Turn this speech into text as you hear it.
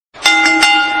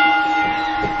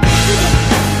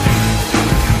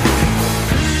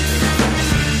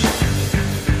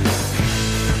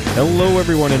Hello,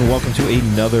 everyone, and welcome to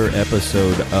another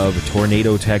episode of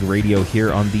Tornado Tag Radio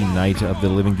here on the Night of the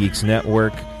Living Geeks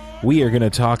Network. We are going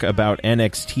to talk about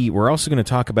NXT. We're also going to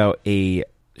talk about a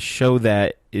show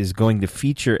that is going to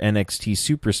feature NXT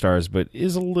superstars, but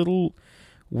is a little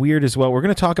weird as well. We're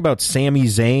going to talk about Sami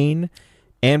Zayn,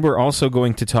 and we're also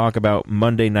going to talk about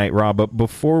Monday Night Raw. But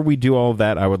before we do all of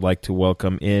that, I would like to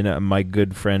welcome in my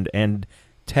good friend and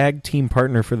tag team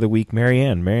partner for the week,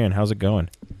 Marianne. Marianne, how's it going?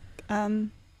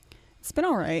 It's been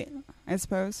all right, I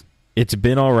suppose. It's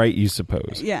been all right, you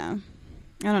suppose? Yeah.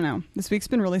 I don't know. This week's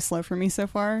been really slow for me so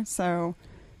far, so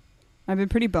I've been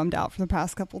pretty bummed out for the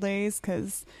past couple days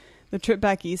because the trip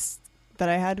back east that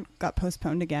I had got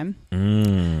postponed again.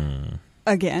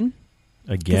 Again.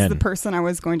 Because the person I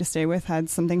was going to stay with had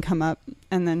something come up,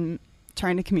 and then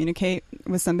trying to communicate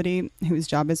with somebody whose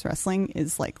job is wrestling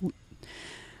is like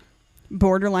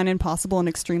borderline impossible and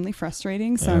extremely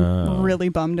frustrating, so I'm really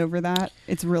bummed over that.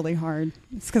 It's really hard.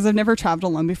 It's because I've never traveled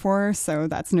alone before, so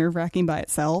that's nerve-wracking by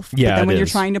itself. Yeah, but then when you're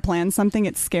is. trying to plan something,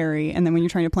 it's scary, and then when you're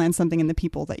trying to plan something and the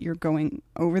people that you're going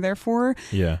over there for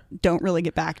don't really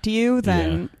get back to you,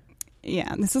 then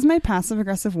yeah, this is my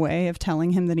passive-aggressive way of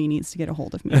telling him that he needs to get a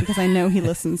hold of me, because I know he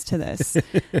listens to this.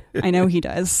 I know he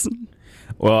does.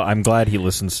 Well, I'm glad he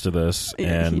listens to this,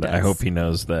 Yeah, and I hope he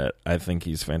knows that I think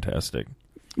he's fantastic.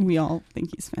 We all think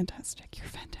he's fantastic. You're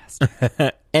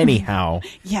fantastic. Anyhow.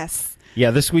 Yes.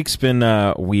 Yeah, this week's been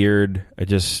weird. I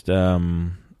just, I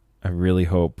really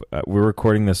hope, we're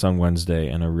recording this on Wednesday,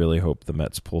 and I really hope the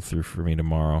Mets pull through for me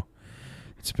tomorrow.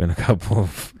 It's been a couple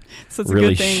of so it's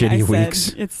really a good thing shitty I said, weeks.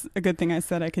 It's a good thing I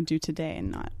said I could do today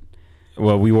and not.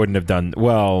 Well, we wouldn't have done,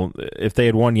 well, if they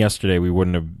had won yesterday, it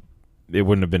wouldn't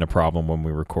have been a problem when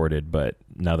we recorded, but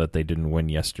now that they didn't win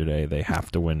yesterday, they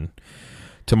have to win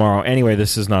tomorrow. Anyway,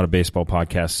 this is not a baseball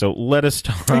podcast, so let us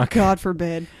talk God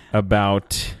forbid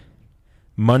about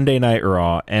Monday Night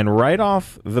Raw. And right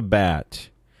off the bat,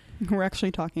 we're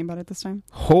actually talking about it this time.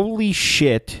 Holy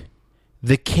shit,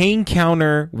 the Kane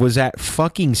counter was at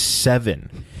fucking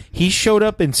 7. He showed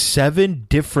up in 7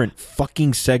 different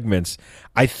fucking segments.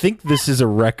 I think this is a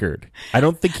record. I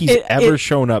don't think he's ever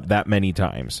shown up that many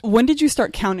times. When did you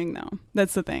start counting, though?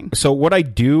 That's the thing. So what I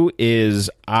do is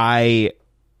I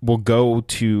go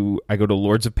to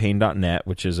lordsofpain.net,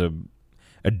 which is a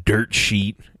dirt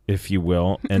sheet, if you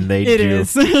will, and they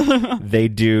they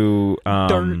do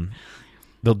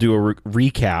they'll do a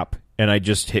recap, and I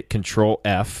just hit Control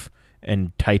F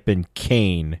and type in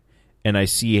Kane, and I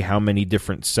see how many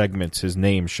different segments his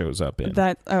name shows up in.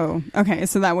 Okay,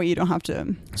 so that way you don't have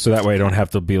to. So that way I don't have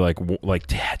to be like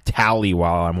tally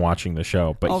while I'm watching the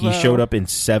show. But he showed up in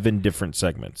 7 different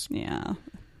segments. Yeah,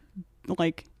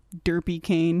 like Derpy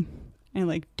Kane and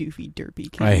like Doofy Derpy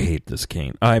Kane. I hate this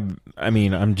Kane. I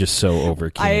mean, I'm just so over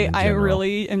Kane. I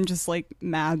really am just like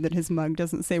mad that his mug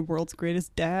doesn't say "World's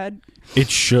Greatest Dad." It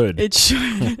should. It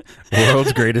should.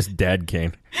 World's Greatest Dad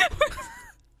Kane.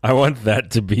 I want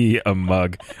that to be a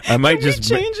mug. I might just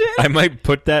change it. I might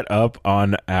put that up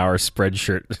on our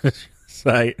Spreadshirt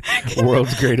site.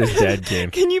 World's Greatest Dad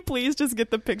Kane. Can you please just get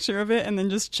the picture of it and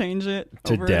then just change it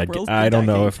to over Dad? I don't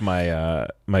know if my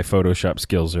my Photoshop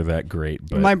skills are that great,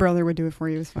 but my brother would do it for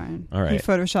you. It's fine. All right. He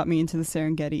photoshopped me into the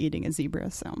Serengeti eating a zebra.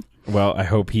 So well, I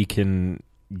hope he can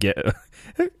get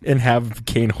and have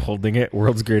Kane holding it.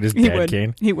 World's Greatest Dad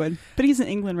Kane. He would, but he's in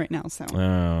England right now,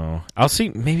 so I'll see.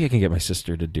 Maybe I can get my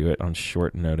sister to do it on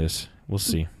short notice. We'll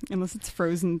see. Unless it's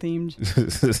Frozen themed.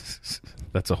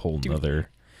 That's a whole nother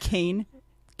Kane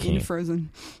in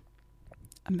Frozen.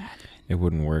 Imagine it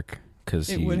wouldn't work because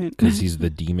he's the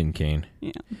Demon Kane.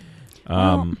 Yeah.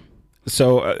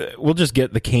 So we'll just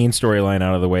get the Kane storyline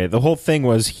out of the way. The whole thing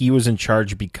was he was in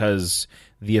charge because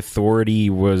the Authority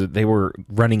they were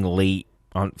running late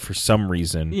for some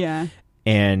reason. Yeah.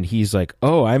 And he's like,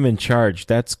 "Oh, I'm in charge.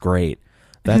 That's great.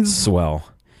 That's swell."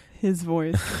 His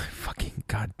voice. Fucking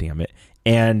goddamn it.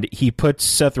 And he puts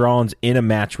Seth Rollins in a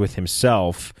match with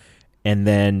himself, and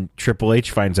then Triple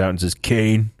H finds out and says,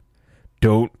 "Kane,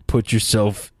 don't put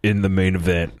yourself in the main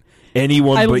event.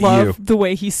 Anyone but you." I love the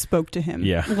way he spoke to him.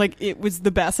 Yeah. Like, it was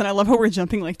the best. And I love how we're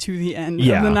jumping like to the end of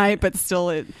the night, but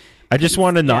still I just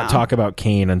want to not talk about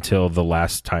Kane until the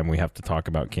last time we have to talk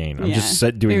about Kane. I'm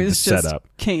just doing the setup.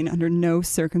 Kane, under no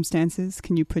circumstances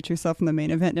can you put yourself in the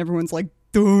main event. And everyone's like,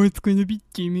 "Duh, it's going to be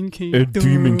Demon Kane."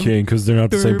 Demon Kane, because they're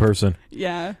not the same person.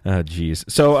 Yeah. Jeez.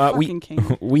 So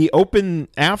we open,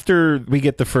 after we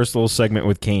get the first little segment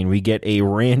with Kane, we get a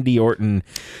Randy Orton,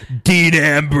 Dean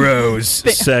Ambrose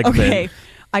segment. Okay.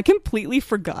 I completely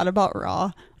forgot about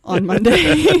Raw on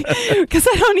Monday because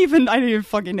I didn't even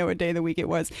fucking know what day of the week it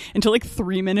was until like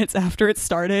 3 minutes after it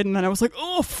started, and then I was like,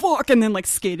 oh fuck, and then like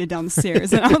skated down the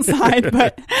stairs and outside.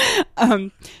 But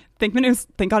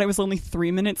thank God it was only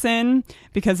 3 minutes in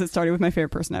because it started with my favorite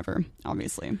person ever.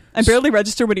 Obviously, I barely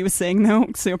registered what he was saying though,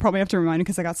 so you'll probably have to remind me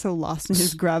because I got so lost in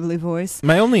his gravelly voice.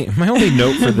 My only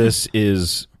note for this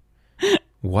is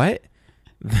what?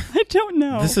 I don't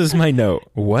know. This is my note.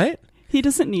 What? He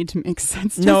doesn't need to make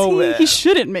sense. No, he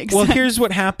shouldn't make sense. Well, here's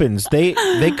what happens.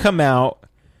 They come out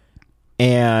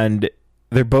and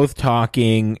they're both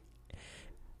talking.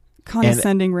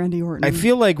 Condescending Randy Orton. I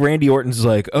feel like Randy Orton's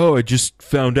like, oh, I just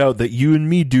found out that you and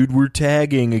me, dude, were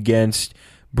tagging against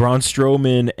Braun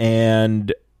Strowman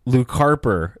and Luke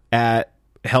Harper at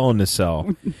Hell in a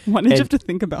Cell. Why did you have to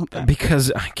think about that?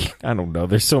 Because I don't know.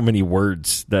 There's so many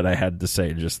words that I had to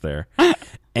say just there.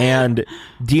 And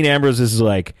Dean Ambrose is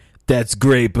like, that's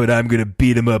great, but I'm going to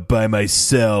beat him up by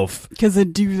myself. Because I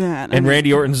do that. And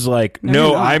Randy Orton's like,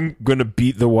 no, I'm going to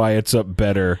beat the Wyatts up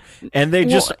better. And they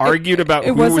just argued about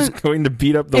who was going to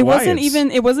beat up the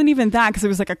Wyatts. It wasn't even that, because it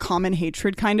was like a common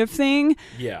hatred kind of thing.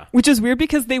 Yeah. Which is weird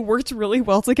because they worked really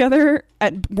well together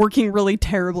at working really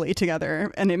terribly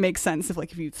together. And it makes sense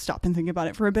if you stop and think about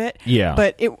it for a bit. Yeah.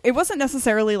 But it wasn't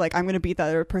necessarily like, I'm going to beat the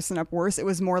other person up worse. It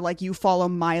was more like, you follow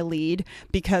my lead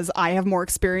because I have more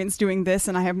experience doing this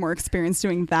and I have more experience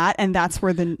doing that, and that's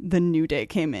where the New Day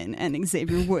came in, and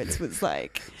Xavier Woods was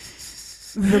like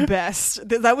the best.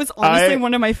 That was honestly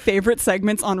one of my favorite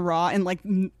segments on Raw in like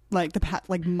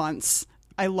the months.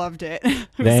 I loved it. It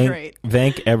was great.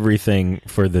 Thank everything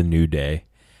for the New Day.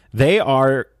 They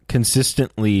are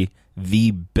consistently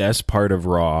the best part of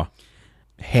Raw,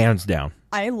 hands down.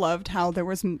 I loved how there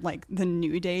was like the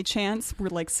New Day chants were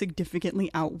like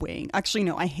significantly outweighing. Actually,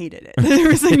 no, I hated it. They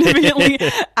were significantly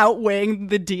outweighing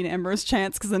the Dean Ambrose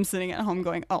chants because I'm sitting at home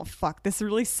going, "Oh fuck, this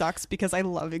really sucks," because I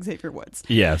love Xavier Woods.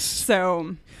 Yes.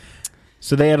 So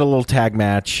they had a little tag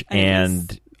match,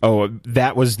 and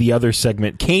that was the other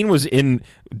segment. Kane was in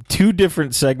two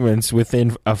different segments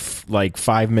within a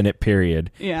 5-minute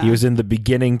period. Yeah. He was in the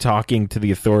beginning talking to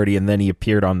the Authority, and then he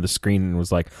appeared on the screen and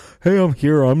was like, hey, I'm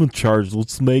here, I'm in charge,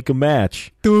 let's make a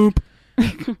match. Doop.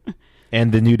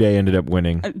 And the New Day ended up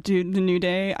winning. Dude, the New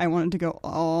Day, I wanted to go,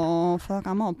 oh, fuck,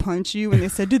 I'm gonna punch you. And they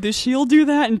said, did the Shield do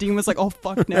that? And Dean was like, oh,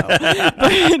 fuck no.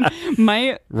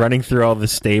 But running through all the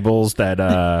stables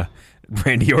that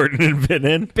Randy Orton had been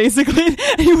in. Basically,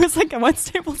 he was like, what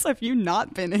stables have you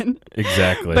not been in?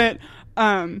 Exactly. But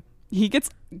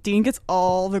Dean gets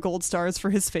all the gold stars for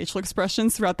his facial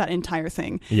expressions throughout that entire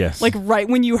thing. Yes. Like right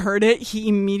when you heard it, he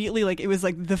immediately it was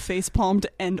like the face palm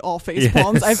to end all face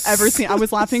palms I've ever seen. I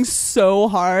was laughing so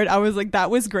hard. I was like, that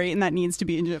was great, and that needs to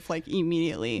be in GIF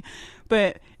immediately.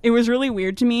 But it was really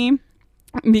weird to me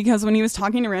because when he was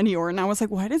talking to Randy Orton, I was like,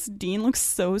 why does Dean look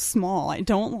so small? I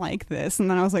don't like this. And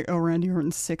then I was like, oh, Randy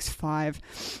Orton's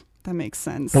 6'5". That makes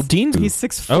sense. Well, Dean's... He's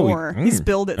 6'4". He's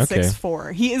billed at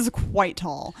 6'4". He is quite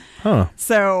tall. Huh.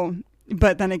 So,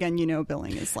 but then again,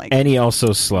 billing is like... And he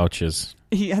also slouches.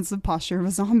 He has the posture of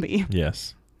a zombie.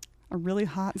 Yes. A really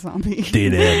hot zombie.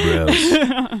 Dean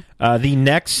Ambrose. The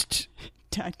next...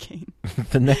 Dad Kane.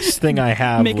 The next thing I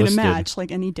have Making listed, a match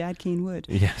like any Dad Kane would.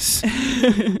 Yes.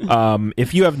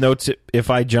 If you have notes,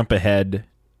 if I jump ahead...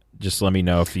 Just let me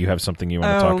know if you have something you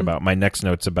want to talk about. My next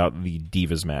note's about the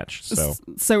Divas match.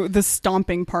 So the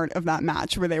stomping part of that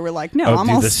match where they were like, no, I'm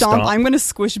all stomp. I'm going to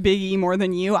squish Big E more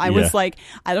than you. I was like,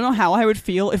 I don't know how I would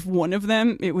feel if one of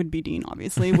them, it would be Dean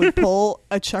obviously, would pull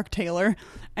a Chuck Taylor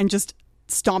and just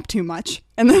stomp too much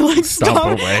and then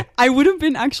stomp away. I would have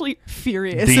been actually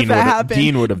furious if that happened.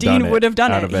 Dean would have done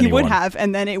it. He would have,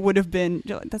 and then it would have been,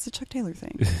 that's a Chuck Taylor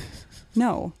thing.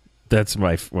 No. That's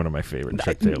one of my favorite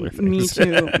Chuck Taylor things.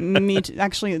 Me too.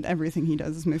 Actually, everything he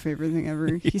does is my favorite thing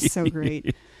ever. He's so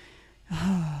great.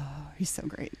 He's so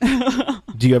great.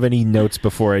 Do you have any notes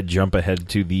before I jump ahead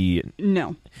to the...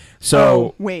 No.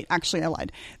 So... wait, actually I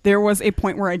lied. There was a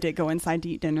point where I did go inside to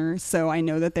eat dinner, so I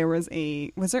know that there was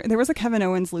a Kevin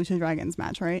Owens Lucha Dragons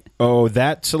match, right? Oh,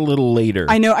 that's a little later.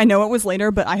 I know it was later,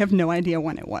 but I have no idea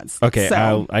when it was. Okay,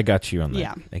 so, I got you on that.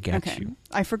 Yeah. I got you.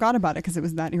 I forgot about it because it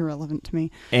was that irrelevant to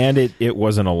me. And it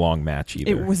wasn't a long match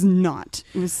either. It was not.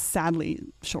 It was sadly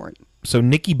short. So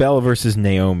Nikki Bella versus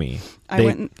Naomi. I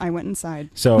went inside.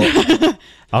 So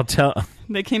I'll tell.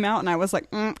 They came out and I was like,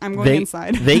 I'm going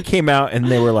inside. They came out and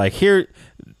they were like, here,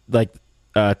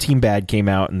 Team Bad came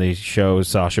out and they show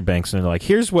Sasha Banks and they're like,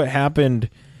 here's what happened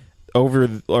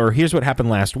here's what happened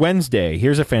last Wednesday.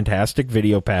 Here's a fantastic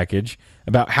video package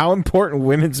about how important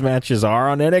women's matches are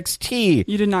on NXT.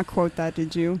 You did not quote that,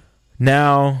 did you?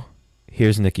 Now,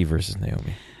 here's Nikki versus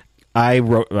Naomi.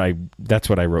 That's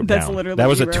what I wrote That's down. literally that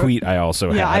was a what you wrote. tweet I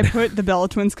also Yeah, had. I put the Bella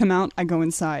Twins come out, I go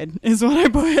inside, is what I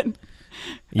put. And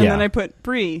then I put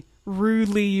Brie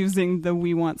rudely using the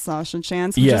 "We Want Sasha"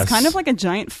 chants, which is kind of like a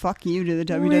giant fuck you to the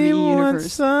WWE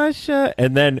universe. Sasha.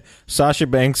 And then Sasha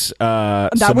Banks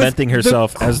cementing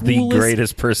herself as the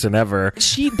greatest person ever.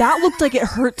 That looked like it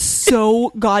hurt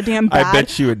so goddamn bad. I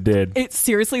bet you it did. It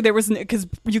seriously, there was, because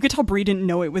you could tell Brie didn't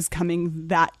know it was coming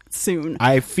that soon.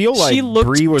 I feel like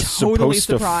Brie was totally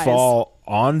supposed to fall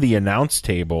on the announce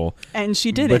table, and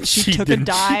she didn't. She took a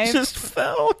dive. She just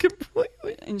fell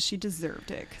completely, and she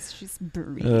deserved it because she's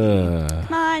Brie.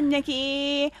 Come on,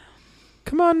 Nikki.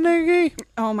 Come on, Nikki.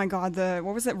 Oh my God!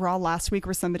 What was it, Raw last week,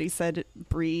 where somebody said,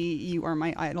 "Brie, you are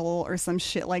my idol," or some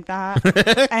shit like that,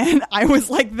 and I was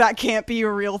like, "That can't be a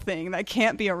real thing. That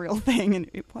can't be a real thing," and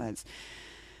it was.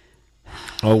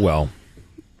 Oh well.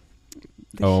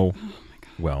 Oh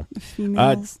well.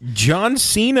 John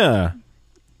Cena,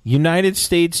 United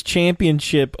States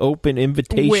Championship Open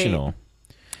Invitational. Wait.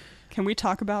 Can we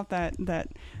talk about that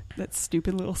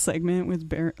stupid little segment with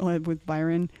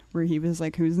Byron where he was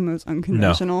like, "Who's the most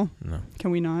unconventional?" No. Can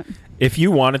we not? If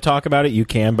you want to talk about it, you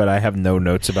can, but I have no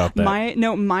notes about that.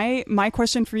 My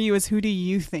question for you is, who do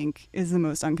you think is the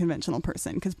most unconventional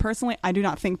person? Because personally, I do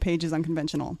not think Paige is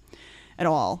unconventional at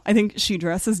all. I think she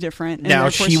dresses different, and now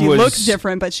therefore she looks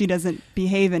different, but she doesn't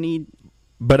behave any.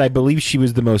 But I believe she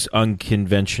was the most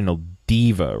unconventional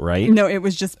diva, right? No, it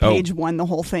was just Paige won the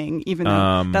whole thing. Even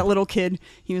though that little kid,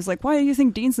 he was like, "Why do you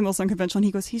think Dean's the most unconventional?" And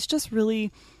he goes, "He's just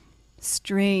really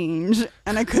strange,"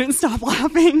 and I couldn't stop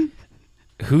laughing.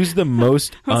 Who's the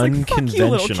most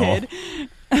unconventional? Like, fuck you,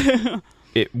 little kid.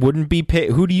 It wouldn't be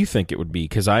Paige. Who do you think it would be?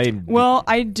 Because I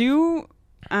do.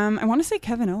 I want to say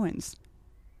Kevin Owens,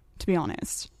 to be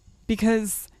honest,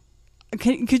 because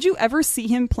could you ever see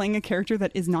him playing a character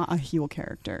that is not a heel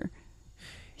character?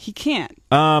 He can't.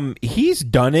 He's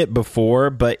done it before,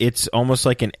 but it's almost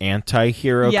like an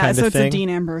anti-hero kind of thing. Yeah, so it's a Dean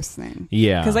Ambrose thing.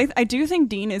 Yeah. Because I do think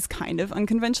Dean is kind of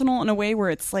unconventional in a way where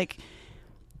it's like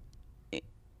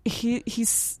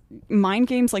he's mind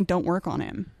games like don't work on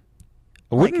him.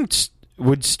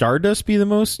 Would Stardust be the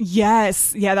most?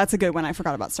 Yes. Yeah, that's a good one. I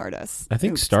forgot about Stardust. I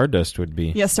think Stardust would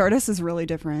be. Yeah, Stardust is really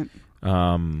different.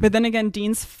 But then again,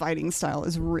 Dean's fighting style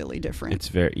is really different. It's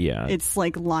very, yeah. It's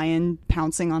like lion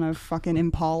pouncing on a fucking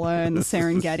Impala in the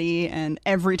Serengeti, and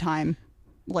every time,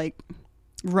 like,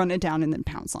 run it down and then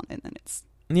pounce on it, and then it's...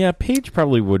 Yeah, Paige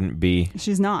probably wouldn't be.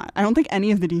 She's not. I don't think any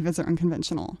of the divas are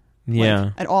unconventional. Yeah.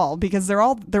 Like, at all, because they're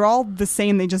all the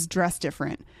same, they just dress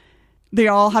different. They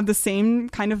all have the same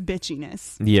kind of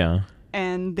bitchiness. Yeah.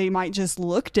 And they might just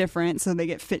look different, so they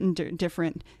get fit in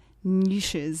different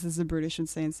niches, as the British would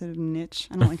say, instead of niche.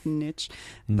 I don't like niche.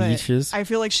 But niches? I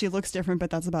feel like she looks different, but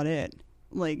that's about it.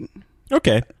 Like,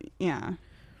 okay. Yeah.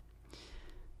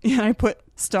 Yeah, I put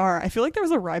star. I feel like there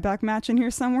was a Ryback match in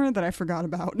here somewhere that I forgot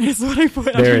about. Is what I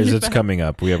put. There is. It's coming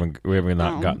up. We haven't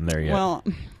gotten there yet. Well,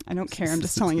 I don't care. I'm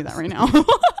just telling you that right now.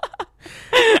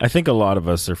 I think a lot of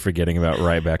us are forgetting about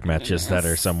Ryback matches that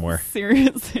are somewhere.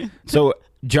 Seriously. So,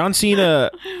 John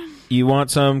Cena, you want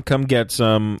some? Come get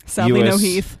some. Sadly, no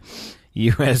Heath.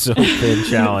 U.S. Open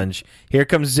Challenge. Here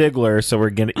comes Ziggler, so we're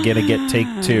gonna get take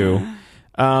two.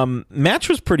 Match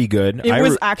was pretty good. It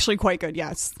was actually quite good,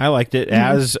 yes. I liked it,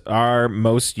 as are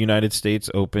most United States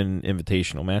Open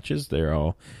Invitational matches. They're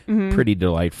all pretty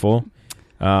delightful.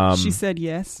 She said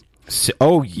yes.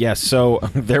 So, yes. So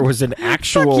there was an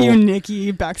actual... Fuck you,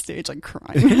 Nikki, backstage, like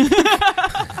crying.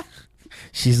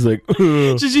 She's like...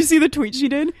 Ugh. Did you see the tweet she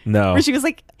did? No. Where she was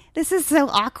like, "This is so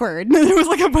awkward." And there was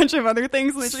like a bunch of other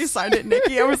things, and then she signed it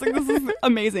Nikki. I was like, this is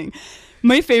amazing.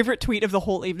 My favorite tweet of the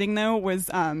whole evening, though, was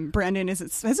Brandon, is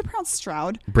it pronounced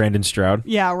Stroud? Brandon Stroud?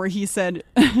 Yeah, where he said,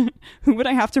 "Who would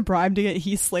I have to bribe to get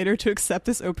Heath Slater to accept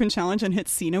this open challenge and hit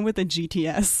Cena with a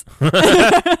GTS?"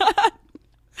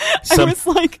 I was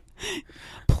like,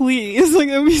 please. Like,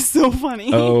 it would be so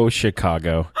funny. Oh,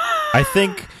 Chicago. I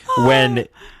think when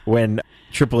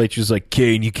Triple H was like,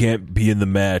 "Kane, you can't be in the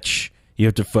match. You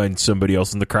have to find somebody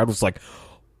else," and the crowd was like,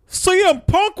 "CM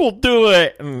Punk will do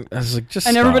it." And I was like, just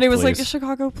and stop, everybody was please. like,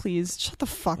 "Chicago, please shut the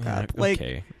fuck up." Like,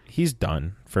 okay, he's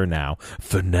done for now.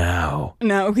 For now.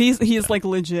 No, he's like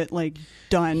legit like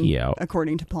done. Yeah.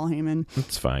 According to Paul Heyman,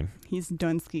 it's fine. He's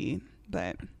Dunsky,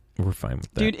 but we're fine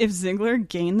with that. Dude, if Ziggler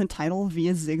gained the title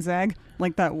via zigzag,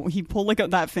 like that, he pulled like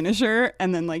that finisher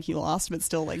and then like he lost, but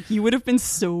still, like, he would have been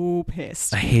so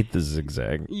pissed. I hate the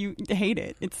zigzag. You hate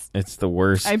it. It's the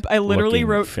worst. I literally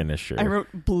wrote finisher. I wrote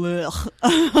blech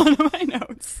on my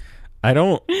notes.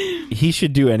 He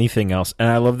should do anything else. And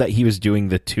I love that he was doing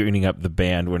the tuning up the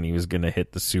band when he was going to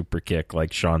hit the super kick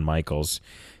like Shawn Michaels.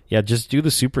 Yeah, just do the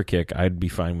super kick. I'd be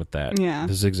fine with that. Yeah.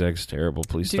 The zigzag's terrible.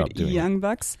 Please Dude, stop doing it. Young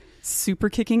Bucks super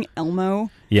kicking Elmo.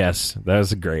 Yes, that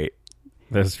was great.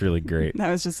 That's really great. That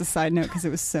was just a side note because it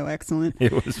was so excellent.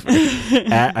 It was.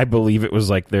 I believe it was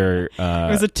like their. It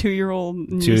was a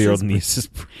 2-year-old niece's.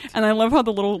 And I love how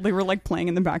they were like playing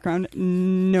in the background.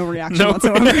 No reaction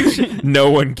whatsoever. No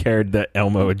one cared that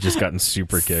Elmo had just gotten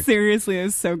super kicked. Seriously, it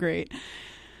was so great.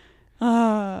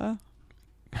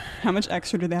 How much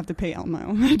extra do they have to pay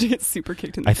Elmo to get super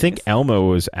kicked in the face? I think Elmo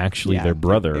was actually their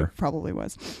brother. It probably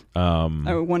was.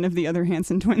 One of the other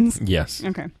Hanson twins? Yes.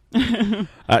 Okay.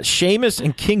 Sheamus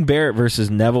and King Barrett versus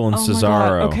Neville and Cesaro.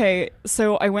 My God. Okay,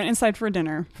 so I went inside for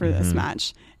dinner for this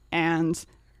match, and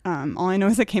all I know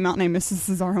is I came out and I missed the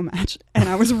Cesaro match, and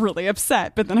I was really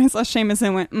upset. But then I saw Sheamus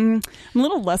and went, I'm a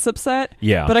little less upset.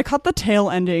 Yeah. But I caught the tail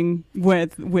ending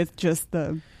with just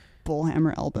the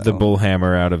bullhammer elbow. The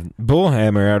bullhammer out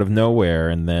of nowhere,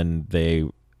 and then they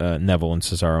Neville and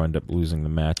Cesaro end up losing the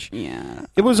match. Yeah,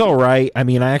 it was all right. I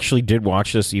mean, I actually did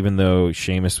watch this, even though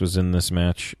Sheamus was in this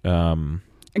match.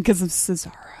 Because of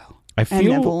Cesaro and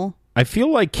Neville. I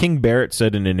feel like King Barrett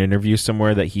said in an interview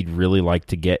somewhere that he'd really like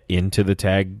to get into the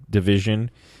tag division.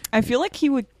 I feel like he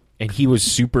would. And he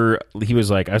was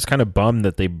like, I was kind of bummed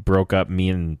that they broke up me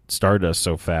and Stardust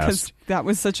so fast. Because that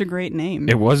was such a great name.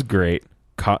 It was great.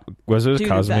 Was it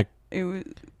Cosmic? It was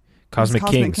Cosmic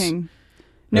Kings. King.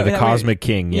 No, the Cosmic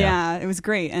King. Yeah, it was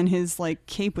great, and his like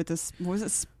cape with this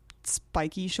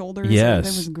spiky shoulders. Yes,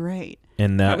 that was great.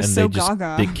 And that was and so they just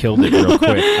gaga. They killed it real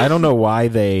quick. I don't know why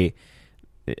they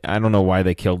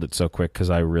killed it so quick because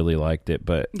I really liked it,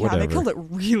 but whatever. Yeah, they killed it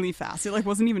really fast. It like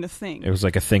wasn't even a thing. It was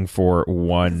like a thing for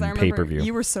one pay-per-view.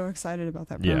 You were so excited about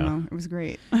that promo. It was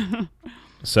great.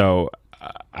 So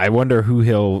I wonder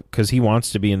who because he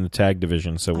wants to be in the tag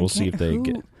division, so we'll see if they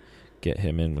get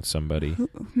him in with somebody.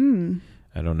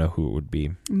 I don't know who it would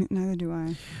be. Neither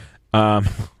do I.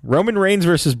 Roman Reigns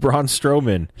versus Braun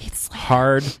Strowman.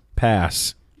 Hard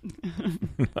pass.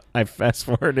 I fast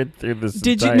forwarded through this.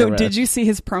 Did you see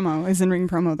his promo? His in-ring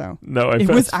promo though? No, it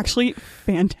was actually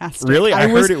fantastic. Really, I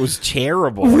heard it was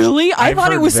terrible. Really, I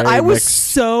thought it was. I was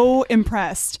so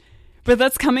impressed. But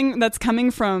that's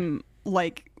coming from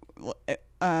like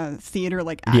theater,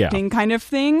 like acting kind of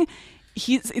thing.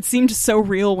 It seemed so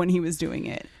real when he was doing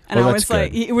it, and I was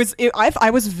like,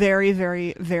 I was very,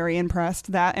 very, very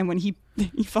impressed that. And when he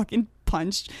fucking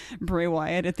punched Bray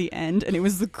Wyatt at the end, and it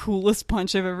was the coolest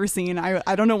punch I've ever seen.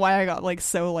 I don't know why I got like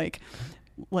so like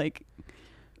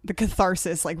the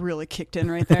catharsis like really kicked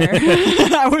in right there.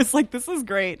 I was like, this is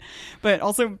great. But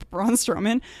also Braun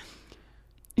Strowman,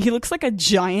 he looks like a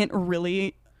giant,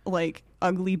 really like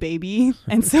ugly baby,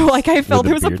 and so like I felt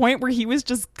there was a point where he was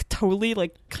just totally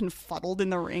like confuddled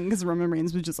in the ring because Roman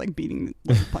Reigns was just like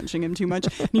punching him too much,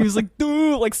 and he was like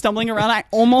stumbling around. I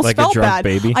almost like felt a drunk bad.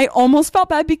 Baby. I almost felt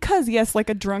bad because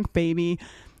like a drunk baby,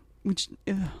 which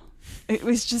it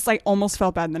was just I almost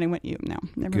felt bad, and then I went, never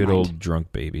mind. Good old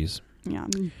drunk babies. Yeah.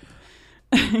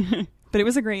 But it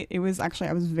was I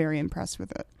was very impressed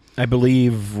with it. I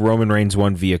believe Roman Reigns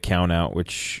won via count out,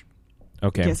 which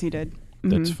yes, he did.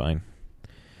 That's fine.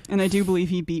 And I do believe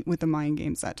he beat with the mind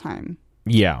games that time.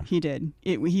 Yeah. He did.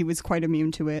 He was quite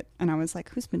immune to it. And I was like,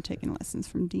 who's been taking lessons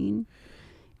from Dean?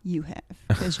 You have.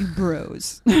 Because you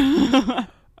bros.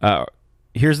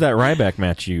 Here's that Ryback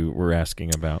match you were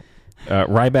asking about.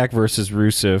 Ryback versus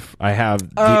Rusev. I have...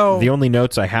 The only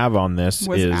notes I have on this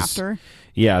was is... after?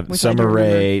 Yeah. Summer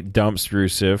Rae dumps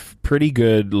Rusev. Pretty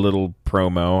good little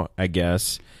promo, I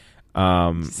guess.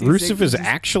 Rusev is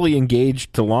actually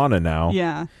engaged to Lana now.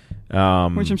 Yeah.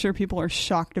 Which I'm sure people are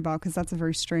shocked about because that's a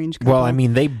very strange couple. Well, I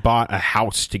mean, they bought a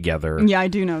house together. Yeah, I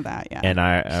do know that. Yeah, and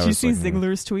did you see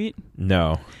Ziggler's tweet?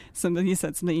 No. Somebody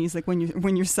said something. He's like,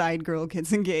 when your side girl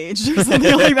gets engaged or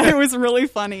something like that. It was really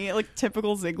funny, like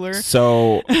typical Ziggler.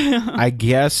 So, I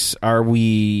guess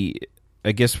we're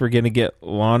gonna get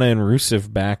Lana and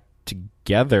Rusev back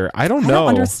together. I don't know. I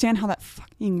don't understand how that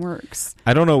fucking works.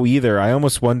 I don't know either. I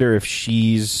almost wonder if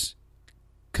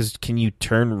because can you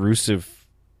turn Rusev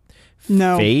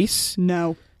face?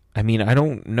 No. I mean, I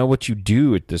don't know what you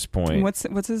do at this point.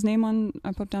 What's his name on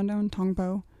Up Up Down Down? Tong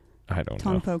Po? I don't know.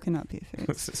 Tong Po cannot be a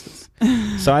face.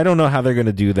 So I don't know how they're going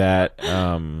to do that.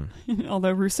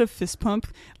 Although Rusev fist pump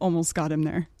almost got him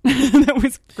there. That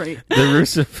was great. The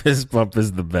Rusev fist bump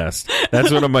is the best.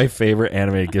 That's one of my favorite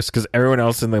animated gifs because everyone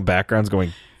else in the background's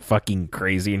going fucking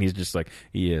crazy and he's just like,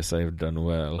 yes, I've done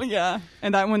well. Yeah.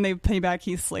 And that when they pay back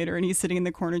Heath Slater and he's sitting in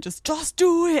the corner just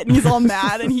do it, and he's all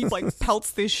mad and he like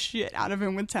pelts this shit out of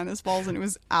him with tennis balls, and it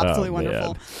was absolutely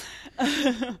wonderful.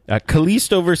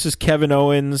 Kalisto versus Kevin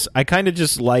Owens. I kind of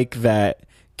just like that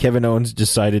Kevin Owens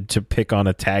decided to pick on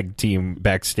a tag team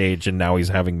backstage, and now he's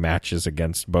having matches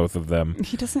against both of them.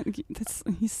 He doesn't.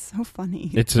 He's so funny.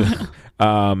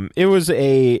 It was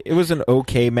an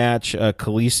okay match. Either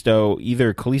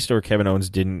Kalisto or Kevin Owens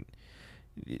didn't.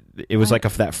 It was like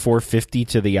that 450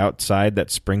 to the outside, that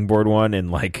springboard one,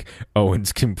 and like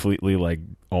Owens completely like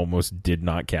almost did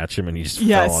not catch him, and he just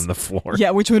fell on the floor. Yeah,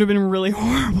 which would have been really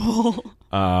horrible.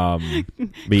 But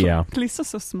yeah, Kalisto's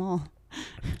so small.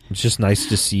 It's just nice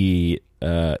to see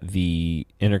the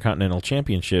Intercontinental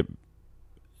Championship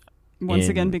once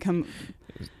again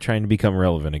trying to become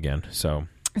relevant again. So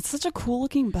it's such a cool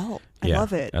looking belt. I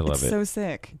love it. I love it. It's so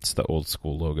sick. It's the old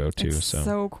school logo too. It's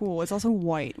so cool. It's also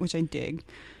white, which I dig.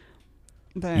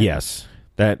 But yes,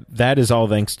 that is all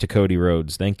thanks to Cody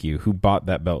Rhodes. Thank you, who bought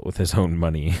that belt with his own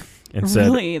money. And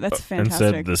really, that's fantastic.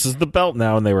 And said, "This is the belt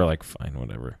now," and they were like, "Fine,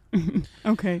 whatever."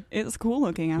 Okay, it's cool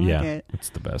looking. I like it. It's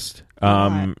the best.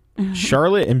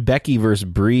 Charlotte and Becky versus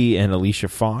Brie and Alicia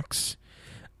Fox.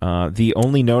 The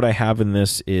only note I have in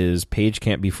this is Paige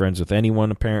can't be friends with anyone.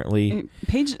 Apparently,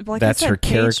 Paige. Like that's I said, her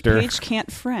character. Paige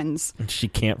can't friends. She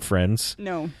can't friends.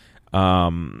 No.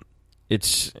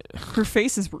 It's her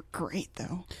faces were great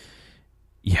though.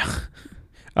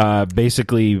 Yeah.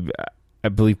 Basically, I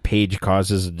believe Paige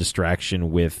causes a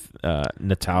distraction with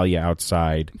Natalya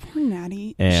outside. Poor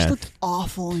Natty. And she looked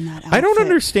awful in that outfit. I don't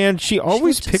understand. She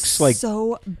always picks like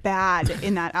so bad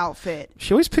in that outfit.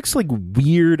 She always picks like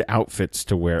weird outfits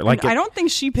to wear. Like I don't think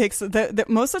she picks the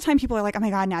most of the time. People are like, "Oh my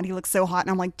god, Natty looks so hot,"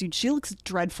 and I'm like, "Dude, she looks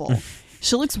dreadful."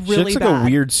 She looks really she looks like bad. a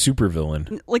weird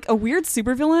supervillain. Like a weird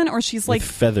supervillain, or she's like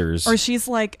with feathers, or she's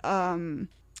like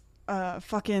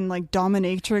fucking like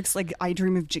dominatrix, like I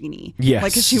Dream of Jeannie. Yes.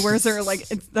 Like she wears her like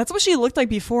that's what she looked like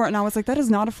before, and I was like, that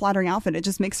is not a flattering outfit. It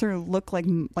just makes her look like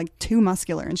too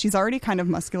muscular, and she's already kind of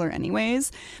muscular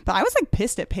anyways. But I was like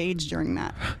pissed at Paige during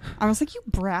that. I was like, you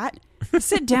brat,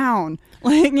 sit down.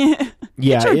 Like,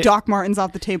 get your Doc Martens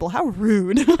off the table. How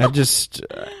rude.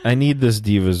 I need this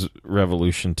Divas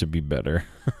Revolution to be better.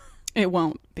 It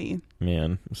won't be.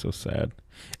 Man, I'm so sad.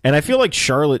 And I feel like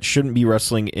Charlotte shouldn't be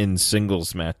wrestling in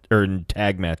singles match or in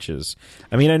tag matches.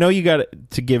 I mean, I know you got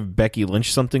to give Becky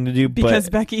Lynch something to do, because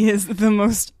Becky is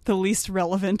the least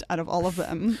relevant out of all of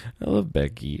them. I love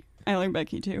Becky. I like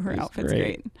Becky too. Her outfit's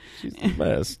great. She's the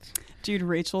best. Dude,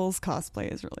 Rachel's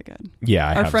cosplay is really good.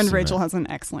 Yeah, our friend Rachel has an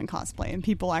excellent cosplay, and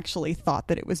people actually thought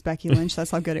that it was Becky Lynch.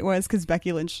 That's how good it was, because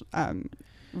Becky Lynch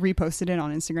reposted it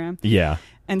on Instagram. Yeah,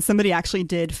 and somebody actually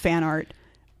did fan art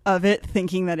of it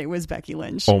thinking that it was Becky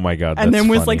Lynch. Oh my god. And then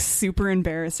was funny. like super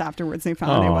embarrassed afterwards they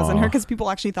found out it wasn't her, because people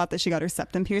actually thought that she got her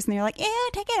septum pierced, and they were like, "Ew,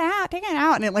 take it out,"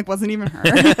 and it like wasn't even her.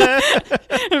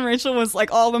 And Rachel was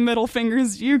like, all the middle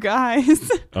fingers, you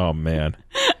guys. Oh man.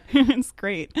 It's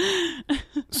great.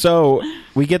 So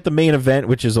we get the main event,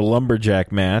 which is a lumberjack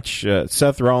match.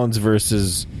 Seth Rollins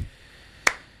versus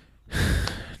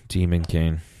Demon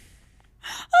Kane.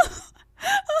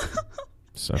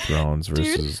 Seth Rollins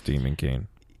versus Demon Kane.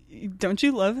 Don't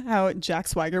you love how Jack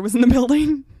Swagger was in the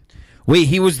building? Wait,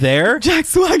 he was there? Jack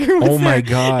Swagger was there. Oh my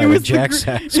god, a Jack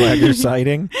Swagger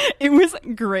sighting? It was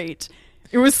great.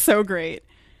 It was so great.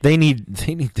 They need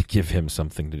to give him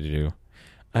something to do.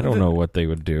 I don't know what they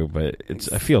would do, but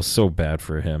I feel so bad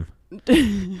for him.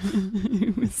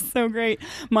 It was so great.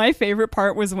 My favorite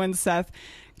part was when Seth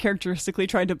characteristically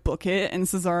tried to book it, and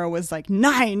Cesaro was like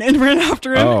 9 and ran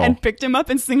after him and picked him up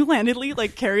and single-handedly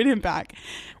like carried him back.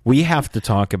 We have to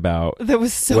talk about that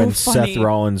was so when funny. Seth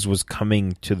Rollins was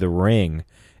coming to the ring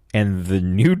and the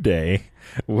New Day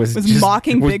was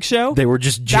mocking Big Show. They were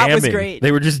just jamming. That was great.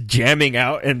 They were just jamming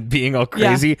out and being all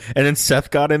crazy. Yeah. And then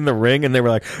Seth got in the ring and they were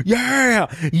like,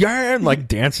 yeah, and like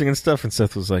dancing and stuff. And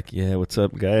Seth was like, yeah, what's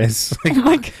up, guys?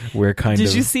 Like, we're kind of.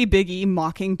 Did you see Big E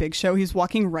mocking Big Show? He's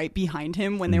walking right behind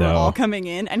him when they were all coming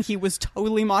in, and he was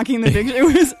totally mocking the Big Show.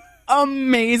 It was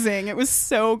amazing. It was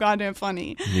so goddamn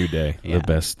funny. New Day, the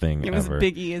best thing ever.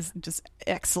 Big E is just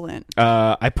excellent.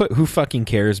 I put who fucking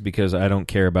cares, because I don't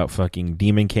care about fucking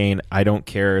Demon Kane. I don't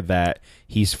care that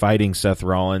he's fighting Seth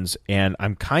Rollins, and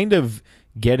I'm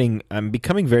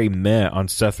becoming very meh on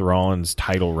Seth Rollins'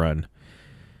 title run.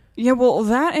 Yeah, which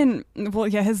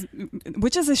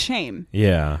is a shame.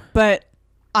 Yeah. But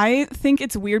I think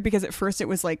it's weird, because at first it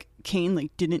was like Kane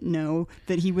like didn't know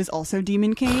that he was also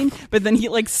Demon Kane, but then he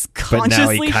like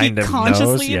consciously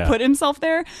put himself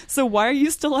there. So why are you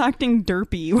still acting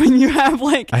derpy when you have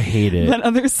like I hate it. that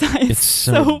other side? It's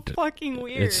so fucking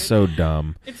weird. It's so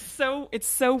dumb. It's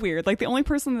so weird. Like the only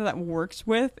person that worked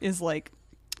with is like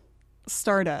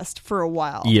Stardust for a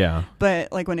while. Yeah.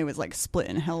 But like when it was like Split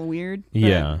and Hell weird.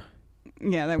 Yeah.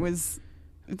 Yeah, that was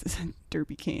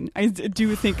Derby Kane. I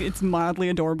do think it's mildly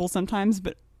adorable sometimes,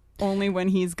 but only when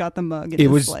he's got the mug. And It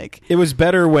was like it was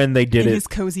better when they did in it his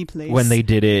cozy place. when they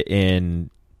did it in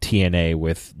TNA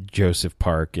with Joseph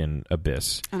Park and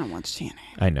Abyss. I don't watch TNA.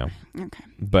 I know, Okay,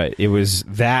 but it's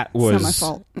not my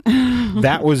fault.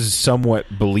 that was somewhat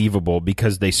believable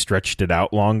because they stretched it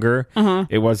out longer.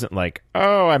 It wasn't like,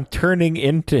 oh, I'm turning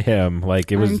into him.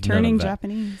 Like it was I'm turning none of that.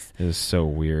 Japanese. It was so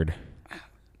weird.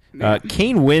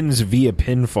 Kane wins via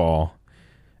pinfall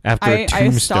after a I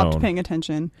tombstone, stopped paying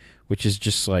attention which is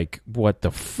just like, what the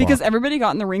fuck? because everybody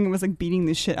got in the ring and was like beating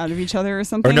the shit out of each other or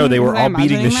something. Or no, they were Was I all beating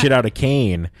the imagining shit out of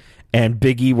Kane, and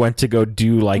Big E went to go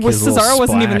do like his little Cesaro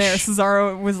wasn't even there. splash.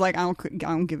 Cesaro was like, I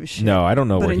don't give a shit. No, I don't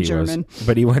know But what in he German. was,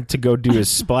 but he went to go do his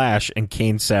splash, and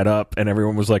Kane sat up, and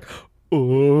everyone was like,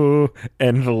 "Oh!"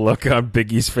 And the look on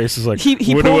Big E's face is like, He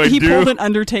 "What do I do?" pulled an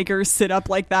Undertaker sit up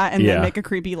like that and Yeah. then make a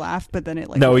creepy laugh, but then it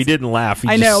like No, he wasn't- didn't laugh. He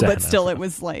I just know, sat but up. still, it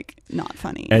was like not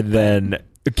funny. And then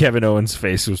Kevin Owens'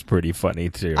 face was pretty funny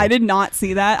too. I did not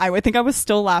see that. I think I was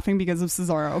still laughing because of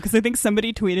Cesaro, because I think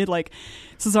somebody tweeted like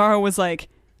Cesaro was like,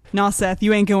 "Nah, Seth,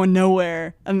 you ain't going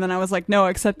nowhere," and then I was like, "No,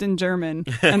 except in German,"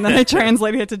 and then I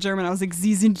translated it to German. I was like,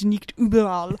 "Sie sind nicht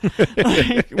überall,"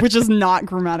 like, which is not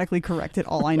grammatically correct at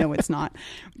all. I know it's not,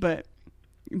 but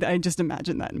I just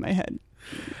imagined that in my head.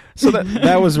 So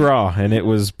that was Raw, and it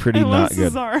was pretty I not love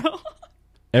good. Cesaro.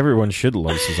 Everyone should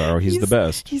love Cesaro. He's the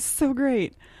best. He's so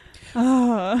great.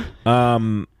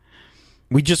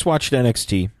 We just watched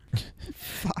NXT.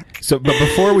 Fuck. So, but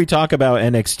before we talk about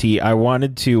NXT, I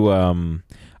wanted to.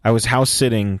 I was house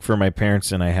sitting for my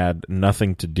parents, and I had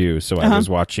nothing to do, so I was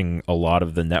watching a lot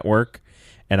of the network,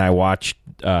 and I watched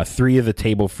 3 of the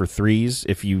Table for Threes.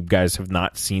 If you guys have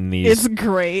not seen these, It's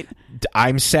great.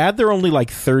 I'm sad they're only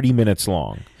like 30 minutes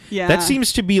long. Yeah. That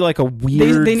seems to be like a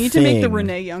weird. They need to make the thing.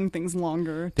 Renee Young things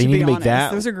longer. They to need be to make honest.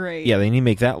 that. Those are great. Yeah, they need to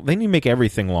make that. They need to make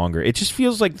everything longer. It just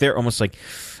feels like they're almost like,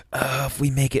 if we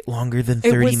make it longer than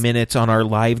 30 minutes on our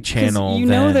live channel, you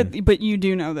know then... that, but you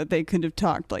do know that they could have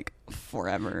talked like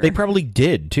forever. They probably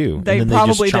did too. They and then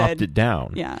probably they just chopped did. it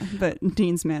down. Yeah, but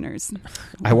Dean's manners,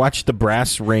 I watched the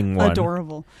brass ring one.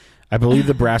 adorable. I believe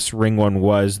the brass ring one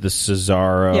was the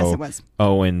Cesaro, Yes, it was.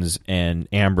 Owens, and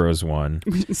Ambrose one.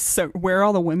 So where are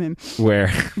all the women? Where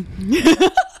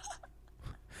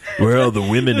are all the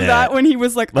women at? That when he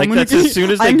was like, Like, I'm gonna that's as soon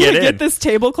as they I'm get gonna in. get this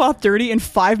tablecloth dirty in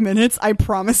 5 minutes. I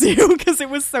promise you, because it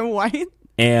was so white.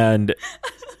 And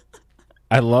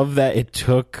I love that it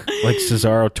took like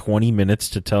Cesaro 20 minutes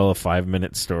to tell a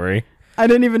 5-minute story. I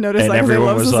didn't even notice And that because I everyone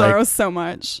love was Cesaro like- so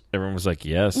much. Everyone was like,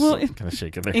 "Yes." Well, kind of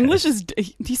shaking their English heads.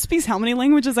 is he speaks how many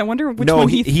languages? I wonder which no, one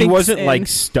he thinks wasn't in. like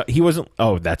he wasn't.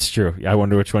 Oh, that's true. I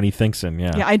wonder which one he thinks in.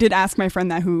 Yeah. Yeah, I did ask my friend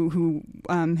that who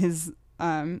his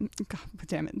God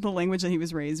damn it, the language that he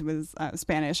was raised was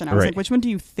Spanish, and I was Right. like, which one do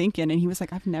you think in? And he was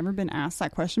like, I've never been asked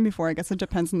that question before. I guess it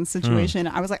depends on the situation.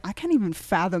 I was like, I can't even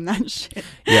fathom that shit.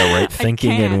 Yeah, right.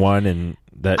 Thinking in can't. one and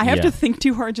that. I have yeah. to think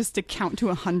too hard just to count to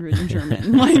 100 in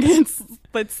German. Like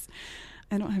it's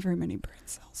I don't have very many brain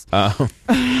cells.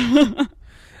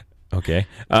 Okay.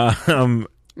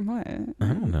 What? I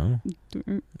don't know.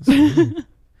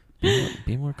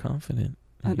 Be more confident.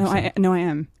 No, I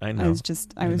am. I know.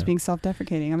 I was being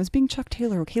self-deprecating. I was being Chuck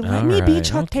Taylor. Okay, let All me be right,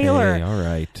 Chuck okay, Taylor. All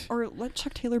right. Or let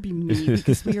Chuck Taylor be me,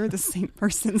 because we are the same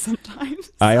person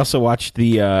sometimes. I also watched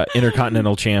the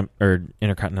Intercontinental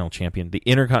Champion, the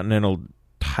Intercontinental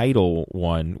title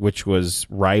one, which was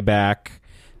Ryback,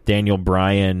 Daniel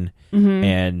Bryan,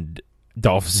 and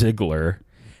Dolph Ziggler.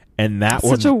 And that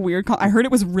Such a weird call. I heard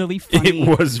it was really funny.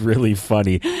 It was really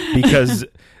funny because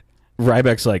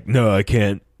Ryback's like, "No, I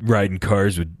can't ride in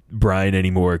cars with Bryan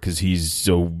anymore because he's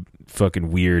so fucking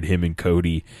weird, him and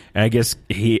Cody." And I guess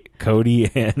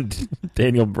Cody and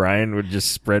Daniel Bryan would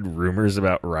just spread rumors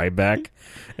about Ryback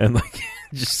and like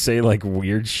just say like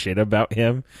weird shit about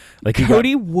him. Like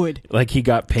Cody would. Like he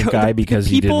got pink eye because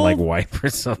he didn't like wipe or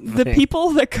something. The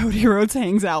people that Cody Rhodes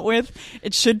hangs out with,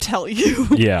 it should tell you.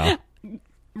 Yeah.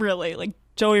 Really, like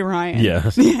Joey Ryan.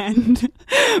 Yes. The end.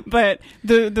 But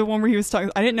the one where he was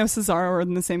talking, I didn't know Cesaro were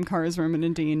in the same car as Roman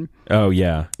and Dean. Oh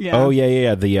yeah. Yeah. Oh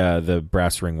yeah. The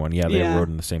brass ring one. Yeah, they Yeah. rode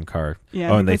in the same car.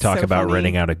 Yeah, Oh, and they that's talk so about funny.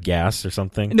 running out of gas or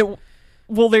something. No,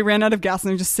 well, they ran out of gas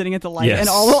and they're just sitting at the light, Yes. and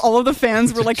all of the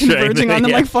fans were like Trying to- converging on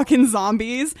them yeah. like fucking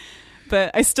zombies.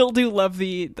 But I still do love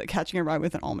the catching a ride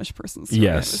with an Amish person story.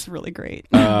 Yes. It was really great.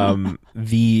 The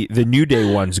New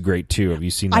Day one's great too. Have you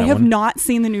seen that I have one? not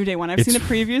seen the New Day one. I've seen the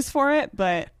previews for it,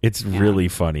 but It's really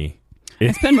funny.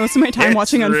 I spend most of my time It's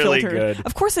watching really Unfiltered. good.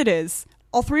 Of course it is.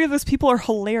 All three of those people are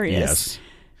hilarious. Yes.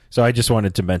 So I just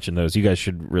wanted to mention those. You guys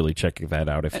should really check that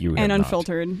out if you have and not.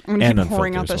 Unfiltered. I'm going to keep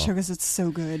pouring out that Unfiltered as show because it's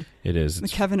so good. It is. The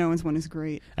Kevin Owens one is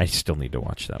great. I still need to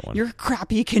watch that one. You're a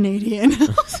crappy Canadian.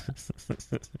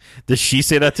 Does she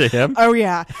say that to him? Oh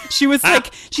yeah, she was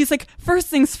like, she's like, first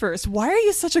things first. Why are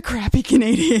you such a crappy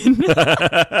Canadian?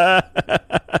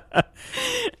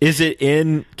 Is it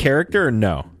in character or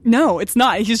no? No, it's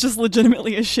not. He's just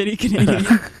legitimately a shitty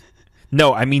Canadian.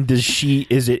 No, I mean,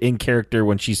 is it in character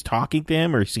when she's talking to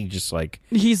him, or is he just like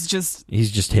he's just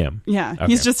him? Yeah, Okay.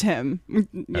 he's just him.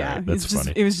 Yeah, right, that's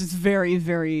funny. It was just very,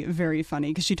 very, very funny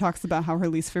because she talks about how her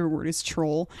least favorite word is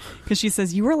troll because she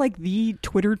says you are like the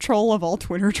Twitter troll of all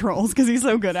Twitter trolls because he's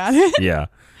so good at it. Yeah.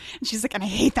 And she's like, and I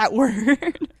hate that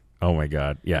word. Oh my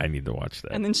god. Yeah, I need to watch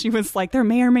that. And then she was like, there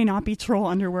may or may not be troll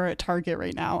underwear at Target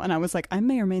right now. And I was like, I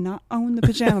may or may not own the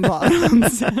pajama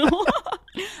bottoms.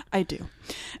 I do.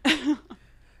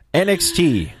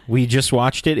 NXT. We just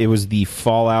watched it. It was the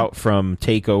fallout from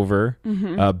TakeOver.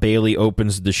 Mm-hmm. Bailey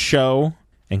opens the show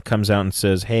and comes out and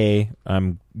says, "Hey,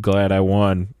 I'm glad I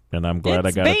won, and I'm glad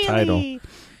I got Bailey. a title."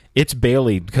 It's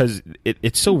Bailey because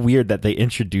it's so weird that they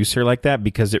introduce her like that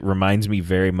because it reminds me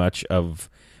very much of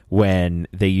when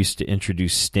they used to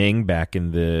introduce Sting back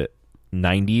in the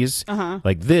 90s.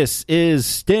 Like, this is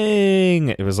Sting.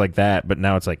 It was like that, but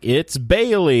now it's like, it's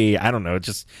Bailey. I don't know.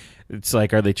 It's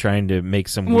like, are they trying to make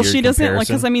some weird she doesn't, comparison? like,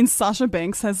 because I mean, Sasha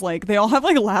Banks has, like, they all have,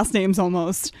 like, last names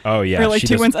almost. Oh, yeah. Or, like, she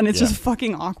two does- ones, and it's yeah, just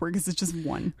fucking awkward because it's just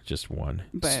one. just one.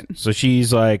 But- So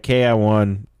she's like, hey, I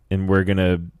won, and we're going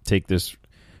to take this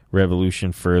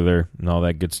revolution further and all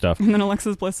that good stuff. And then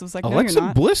Alexis Bliss was like, no, Alexa you're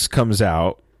not. Bliss comes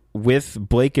out with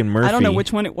Blake and Murphy. I don't know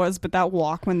which one it was, but that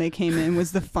walk when they came in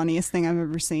was the funniest thing I've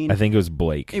ever seen. I think it was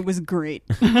Blake. It was great.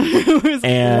 It was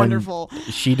And wonderful.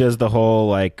 She does the whole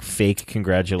like fake It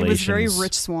congratulations. was very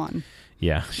Rich Swan.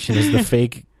 Yeah, she does the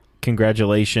fake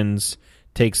congratulations,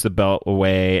 takes the belt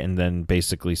away, and then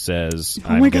basically says, Oh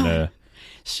my "I'm God. gonna."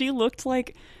 She looked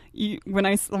like when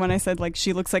I said like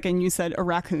she looks like, and you said a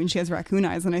raccoon, she has raccoon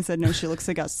eyes, and I said no, she looks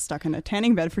like got stuck in a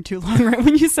tanning bed for too long. Right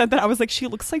when you said that, I was like, she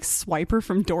looks like Swiper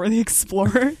from Dora the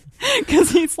Explorer because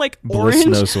he's like Bliss orange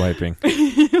no swiping.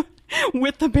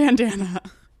 with the bandana.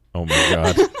 Oh my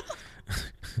god,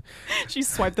 She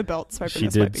swiped the belt, swiping she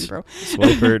the did. swiping, bro.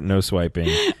 Swiper no swiping.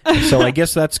 So I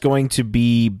guess that's going to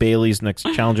be Bailey's next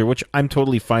challenger, which I'm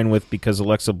totally fine with because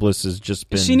Alexa Bliss has just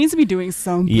been. She needs to be doing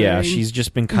something. Yeah, she's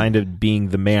just been kind of being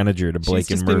the manager to Blake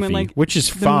She's and just been, Murphy, like, which is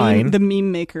the fine. the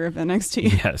meme maker of NXT.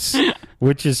 Yes,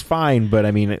 which is fine, but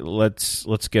I mean, let's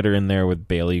get her in there with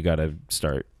Bailey. You got to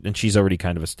start, and she's already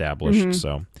kind of established,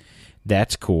 so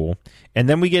that's cool. And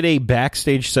then we get a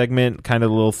backstage segment, kind of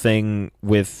a little thing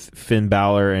with Finn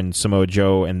Balor and Samoa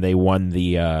Joe, and they won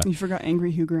the. You forgot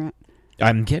Angry Hugh Grant.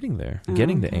 I'm getting there. I'm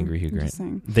getting to okay. Angry Hugh I'm Grant. just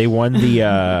saying. They won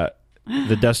the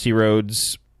Dusty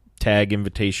Rhodes Tag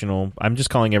Invitational. I'm just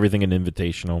calling everything an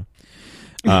invitational.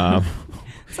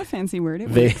 It's a fancy word. It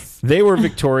works. They were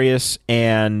victorious,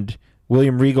 and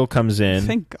William Regal comes in.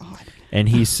 Thank God. And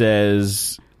he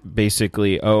says,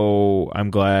 basically, oh, I'm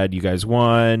glad you guys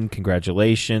won.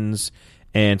 Congratulations.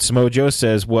 And Samoa Joe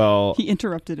says, well, He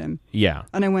interrupted him. yeah.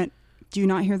 And I went, do you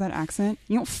not hear that accent?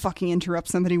 You don't fucking interrupt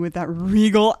somebody with that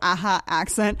regal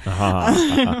accent.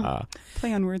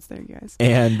 Play on words there, you guys.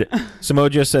 And Samoa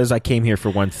Joe says, I came here for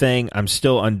one thing. I'm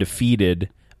still undefeated.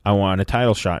 I want a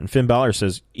title shot. And Finn Balor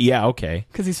says, yeah, okay.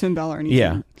 Because he's Finn Balor. And he's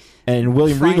Yeah. And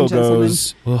William Fine, Regal gentlemen.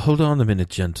 goes, well, hold on a minute,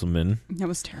 gentlemen. That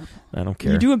was terrible. I don't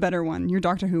care. You do a better one. Your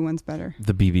Doctor Who one's better.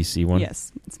 The BBC one.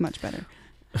 Yes, it's much better.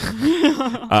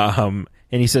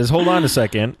 And he says, hold on a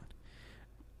second.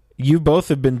 You both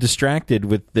have been distracted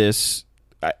with this.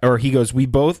 Or he goes, you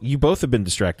both have been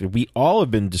distracted. We all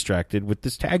have been distracted with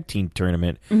this tag team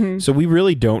tournament. So we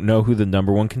really don't know who the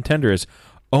number one contender is.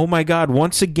 Oh my God.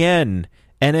 Once again,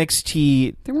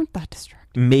 NXT They weren't that distracted.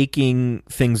 making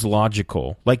things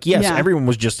logical. Like, yes, Yeah. everyone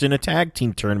was just in a tag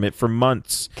team tournament for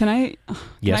months. Can I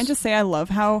Yes. just say I love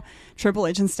how Triple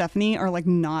H and Stephanie are like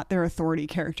not their authority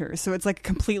characters. So it's like a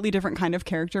completely different kind of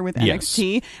character with Yes.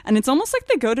 NXT. And it's almost like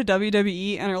they go to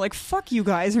WWE and are like, fuck you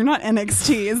guys, you're not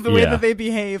NXT is the way Yeah. that they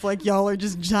behave. Like y'all are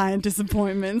just giant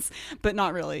disappointments. But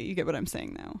not really. You get what I'm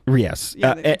saying now. Yes.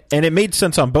 Yeah, And it made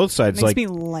sense on both sides. Makes Like, me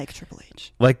like Triple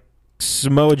H. like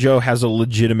Samoa Joe has a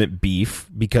legitimate beef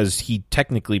because he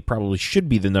technically probably should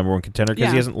be the number one contender because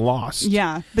Yeah. he hasn't lost.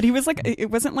 Yeah, but he was like, it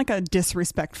wasn't like a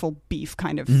disrespectful beef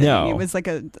kind of thing. No. It was like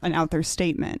an out there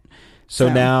statement.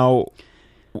 So now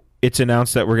it's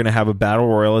announced that we're going to have a battle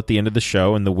royal at the end of the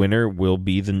show, and the winner will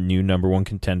be the new number one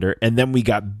contender. And then we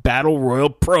got battle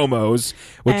royal promos,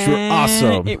 which were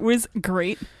awesome. It was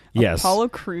great. Yes. Apollo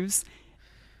Crews.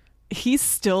 he's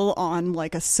still on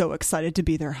like a so excited to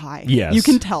be there high. Yes. You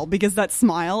can tell because that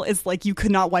smile is like you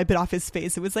could not wipe it off his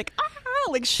face. It was like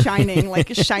like shining,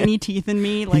 like shiny teeth in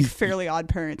me, like Fairly Odd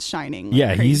Parents shining. Like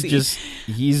yeah, crazy.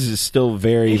 he's still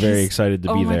very excited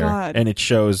to be there, God. and it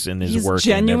shows in his work.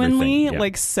 Genuinely and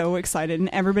like so excited, and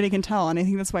everybody can tell, and I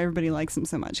think that's why everybody likes him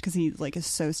so much because he like is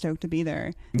so stoked to be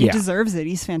there. He deserves it.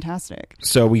 He's fantastic.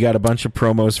 So we got a bunch of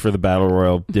promos for the Battle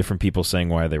Royal, different people saying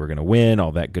why they were going to win,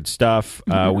 all that good stuff.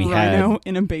 We Rhino had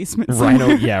in a basement.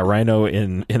 Somewhere. Rhino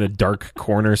in a dark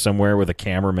corner somewhere with a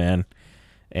cameraman,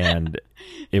 and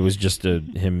it was just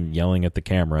him yelling at the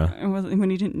camera. It wasn't when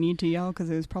he didn't need to yell because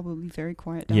it was probably very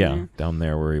quiet down there. Down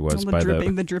there where he was all by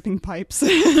the dripping pipes.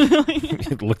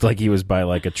 It looked like he was by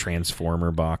like a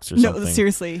transformer box or something. No,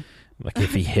 seriously. Like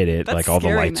if he hit it, like all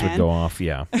scary, the lights man. would go off.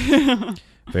 Yeah,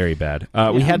 very bad.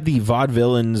 We had the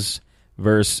Vaudevillains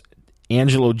versus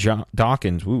Angelo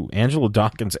Dawkins. Ooh, Angelo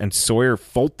Dawkins and Sawyer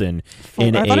Fulton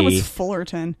I thought it was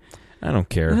Fullerton. I don't It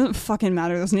care. doesn't fucking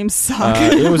matter. Those names suck.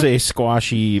 It was a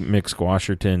squashy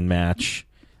McSquasherton match.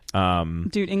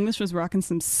 Dude, English was rocking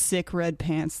some sick red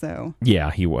pants, though.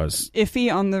 Yeah, he was. Iffy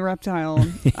on the reptile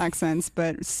accents,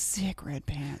 but sick red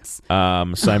pants.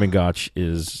 Simon Gotch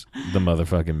is the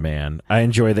motherfucking man. I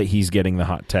enjoy that he's getting the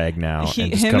hot tag now.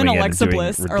 Him and Alexa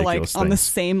Bliss are like on the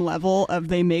same level of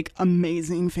they make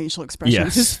amazing facial expressions.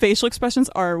 Yes. His facial expressions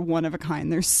are one of a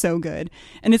kind. They're so good.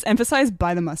 And it's emphasized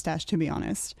by the mustache, to be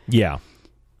honest. Yeah.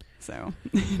 So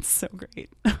it's so great.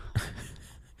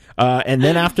 And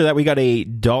then after that, we got a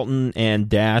Dalton and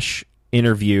Dash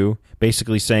interview,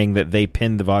 basically saying that they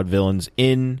pinned the Vaudevillains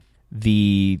in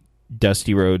the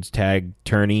Dusty Rhodes tag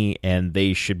tourney, and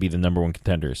they should be the number one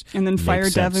contenders. And then Fire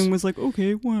Devin was like,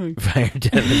 okay, why? Fire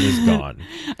Devin is gone.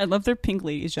 I love their pink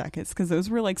ladies jackets because those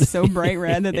were like so bright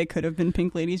red that they could have been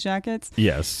pink ladies jackets.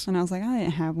 Yes. And I was like, I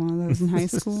didn't have one of those in high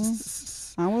school.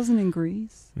 I wasn't in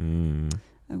Greece.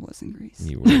 I was in Greece.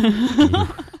 You were.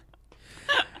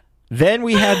 Then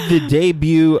we had the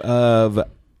debut of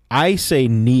I Say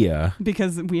Nia.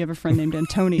 Because we have a friend named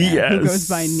Antonia who goes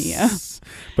by Nia.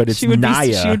 But it's she would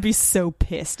be so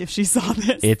pissed if she saw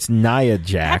this. It's Nia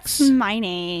Jax. That's my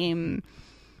name.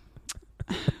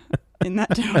 In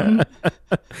that tone.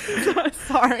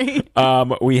 Sorry.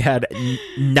 We had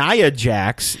Nia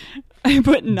Jax I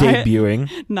put debuting.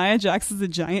 Nia Jax is the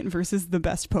giant versus the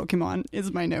best Pokemon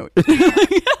is my note.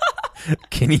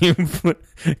 Can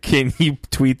you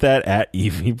tweet that at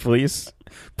Evie, please?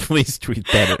 Please tweet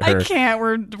that at her. I can't.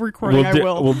 We're recording. I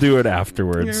will. We'll do it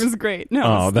afterwards. It was great. No.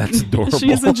 Oh, that's adorable.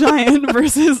 She's a giant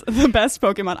versus the best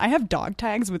Pokemon. I have dog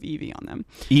tags with Eevee on them.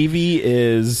 Eevee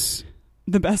is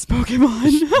the best Pokemon.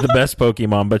 The best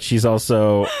Pokemon, but she's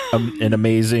also an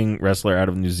amazing wrestler out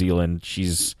of New Zealand.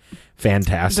 She's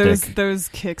fantastic. Those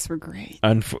kicks were great.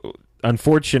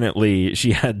 Unfortunately,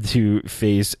 she had to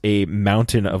face a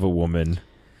mountain of a woman.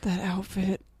 That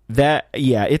outfit.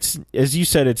 It's, as you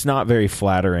said, it's not very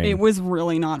flattering. It was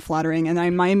really not flattering.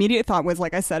 And my immediate thought was,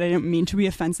 like I said, I didn't mean to be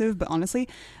offensive, but honestly,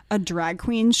 a drag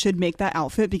queen should make that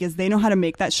outfit because they know how to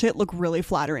make that shit look really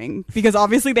flattering. Because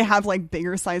obviously they have like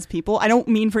bigger sized people. I don't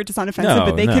mean for it to sound offensive,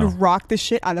 but they could rock the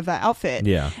shit out of that outfit.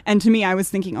 Yeah. And to me, I was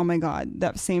thinking, oh my God,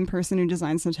 that same person who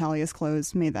designs Natalia's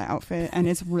clothes made that outfit, and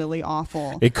it's really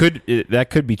awful. That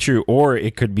could be true, or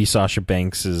it could be Sasha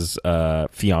Banks's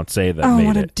fiance that made it. Oh,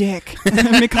 what a dick.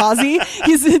 Mikaze,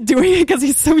 he's doing it because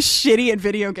he's so shitty at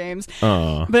video games.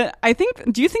 But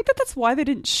do you think that that's why they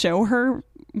didn't show her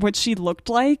what she looked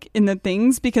like in the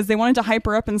things? Because they wanted to hype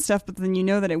her up and stuff, but then you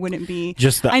know that it wouldn't be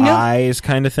just the eyes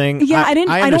kind of thing. Yeah, I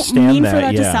don't mean for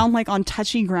that to yeah. sound like on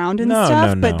touchy ground and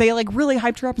stuff, but they like really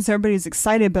hyped her up and so everybody's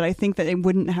excited, but I think that it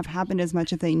wouldn't have happened as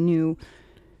much if they knew.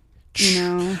 You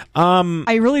know,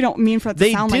 I really don't mean for it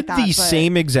to sound like that. They did the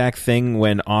same exact thing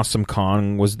when Awesome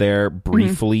Kong was there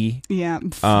briefly. Yeah.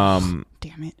 Damn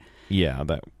it. Yeah,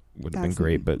 that would have been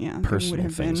great, but personal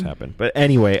things happened. But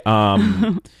anyway,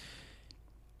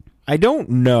 I don't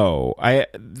know. I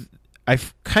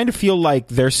kind of feel like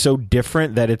they're so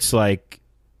different that it's like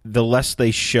the less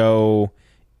they show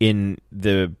in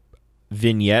the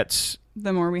vignettes,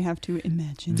 the more we have to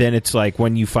imagine. Then it's like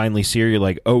when you finally see her, you're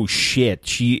like, oh shit,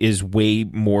 she is way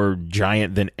more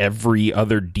giant than every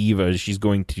other diva. She's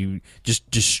going to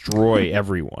just destroy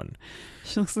everyone.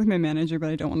 She looks like my manager, but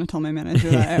I don't want to tell my manager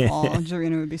that at all.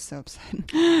 Jarena would be so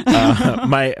upset.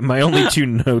 My only two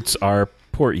notes are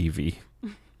poor Eevee.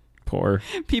 Poor.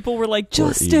 People were like,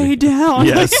 just stay down.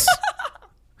 Yes.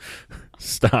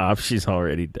 Stop. She's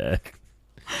already dead.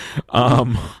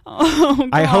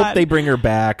 I hope they bring her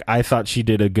back. I thought she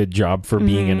did a good job for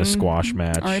being in a squash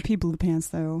match. R.I.P. Blue Pants,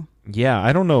 though. Yeah,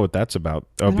 I don't know what that's about.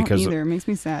 Oh, I don't because either. It makes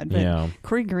me sad. But yeah,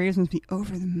 Corey Graves must be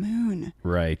over the moon.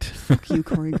 right. Fuck you,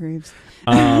 Corey Graves.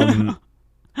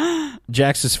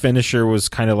 Jax's finisher was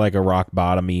kind of like a rock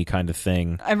bottom-y kind of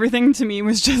thing. Everything to me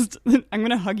was just, I'm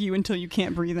gonna hug you until you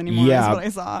can't breathe anymore. Yeah, is what I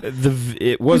saw.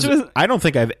 It was. I don't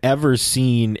think I've ever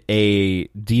seen a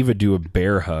diva do a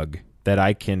bear hug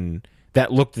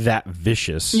that looked that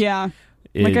vicious. Yeah.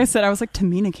 Like I said, I was like,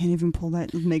 Tamina can't even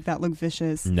make that look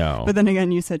vicious. No. But then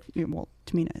again, you said, well,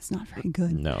 Tamina is not very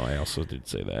good. No, I also did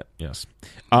say that. Yes.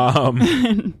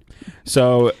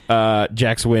 So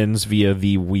Jax wins via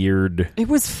the weird. It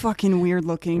was fucking weird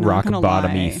looking. Rock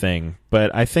bottom-y thing,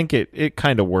 but I think it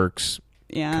kind of works.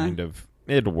 Yeah. Kind of.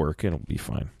 It'll work. It'll be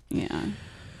fine. Yeah.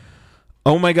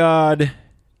 Oh my God,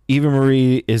 Eva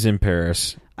Marie is in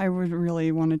Paris. I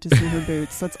really wanted to see her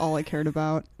boots. That's all I cared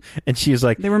about. And she is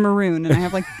like... They were maroon, and I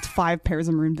have like 5 pairs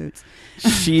of maroon boots.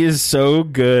 She is so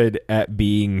good at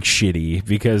being shitty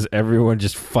because everyone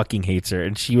just fucking hates her.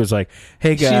 And she was like,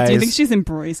 hey guys... Do you think she's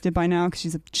embraced it by now? Because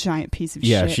she's a giant piece of shit.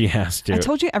 Yeah, she has to. I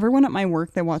told you, everyone at my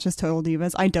work that watches Total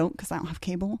Divas, I don't because I don't have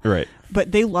cable. Right.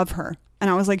 But they love her. And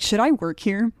I was like, should I work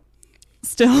here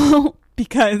still?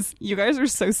 Because you guys are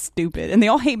so stupid. And they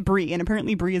all hate Brie, and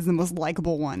apparently Brie is the most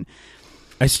likable one.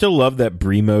 I still love that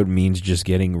Brie mode means just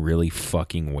getting really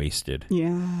fucking wasted.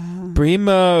 Yeah. Brie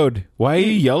mode. Why are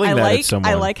you yelling that at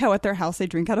someone? I like how at their house they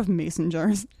drink out of mason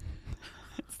jars.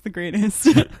 It's the greatest.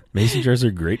 Mason jars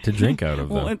are great to drink out of,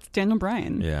 though. Well, it's Daniel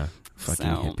Bryan. Yeah. Fucking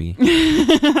hippie.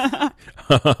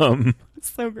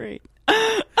 It's so great.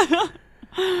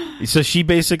 So she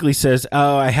basically says,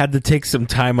 oh, I had to take some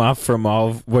time off from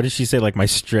what does she say, like my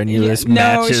strenuous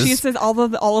matches? No, she says all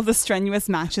of the strenuous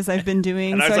matches I've been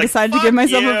doing. So I like, decided to give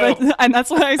myself a bit, and that's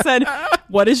what I said.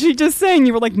 What is she just saying?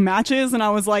 You were like, matches? And I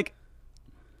was like,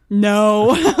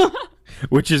 no.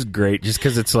 Which is great, just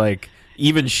because it's like,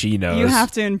 even she knows. You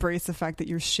have to embrace the fact that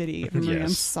you're shitty. Marie, Yes. I'm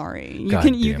sorry.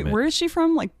 Damn it. Where is she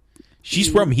from? Like, she's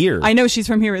from here. I know she's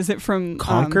from here. Is it from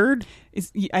Concord?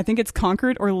 I think it's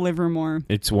Concord or Livermore.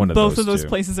 It's one of both those. of those two.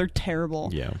 places are terrible.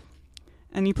 Yeah.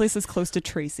 Any place is close to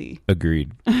Tracy.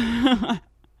 Agreed. Then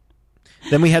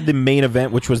we had the main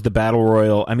event, which was the Battle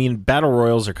Royal. I mean, Battle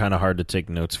Royals are kind of hard to take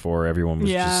notes for. Everyone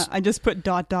was I just put ...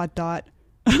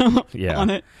 Yeah. on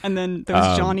it. And then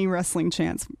those Johnny wrestling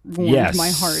chants warmed my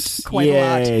heart quite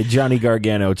a lot. Johnny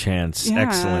Gargano chants. Yeah,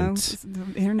 Excellent.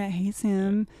 The internet hates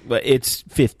him. But it's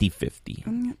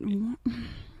 50-50.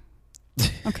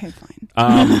 Okay,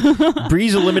 fine.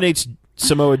 Breeze eliminates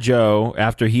Samoa Joe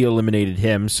after he eliminated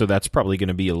him, so that's probably going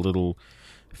to be a little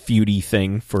feudy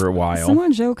thing for a while.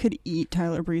 Samoa Joe could eat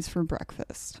Tyler Breeze for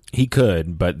breakfast. He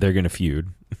could, but they're going to feud.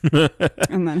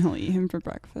 And then he'll eat him for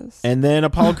breakfast. And then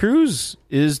Apollo Crews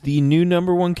is the new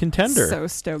 #1 contender. So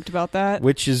stoked about that.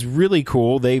 Which is really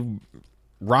cool. They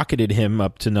rocketed him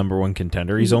up to #1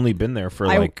 contender. He's only been there for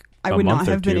like a I would month not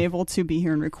or have been two. able to be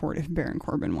here and record if Baron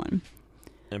Corbin won.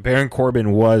 And Baron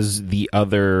Corbin was the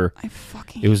other.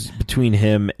 It was between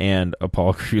him and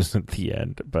Apollo Crews at the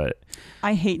end, but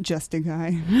I hate just a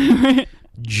guy.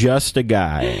 Just a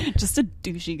guy. Just a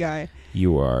douchey guy.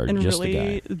 You are and just really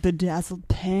a guy. Bedazzled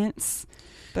pants.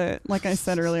 But like I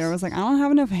said earlier, I was like, I don't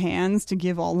have enough hands to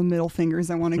give all the middle fingers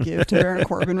I want to give to Baron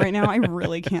Corbin right now. I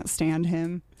really can't stand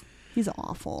him. He's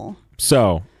awful.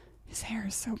 So his hair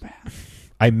is so bad.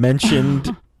 I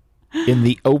mentioned in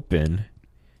the open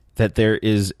that there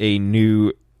is a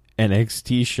new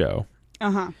NXT show.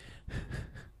 Uh-huh.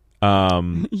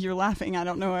 You're laughing. I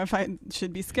don't know if I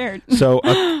should be scared. So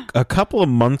a couple of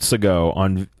months ago,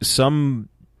 on some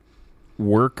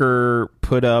worker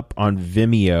put up on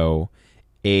Vimeo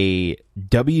a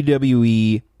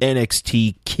WWE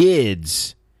NXT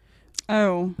Kids.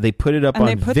 Oh, they put it up on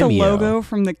Vimeo. And they put the logo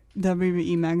from the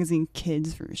WWE Magazine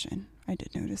Kids version. I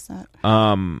did notice that.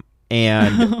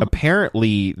 And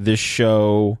apparently this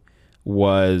show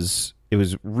was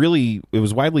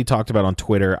widely talked about on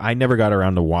Twitter. I never got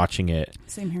around to watching it.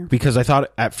 Same here. Because I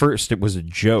thought at first it was a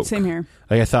joke. Same here.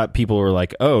 Like I thought people were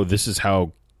like, "Oh, this is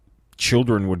how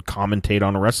children would commentate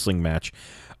on a wrestling match."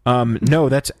 No,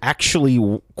 that's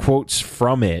actually quotes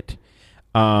from it.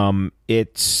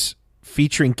 It's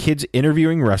featuring kids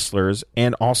interviewing wrestlers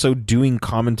and also doing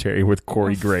commentary with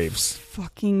Corey Graves.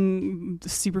 Fucking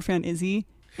superfan Izzy.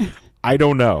 I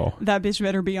don't know. That bitch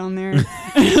better be on there.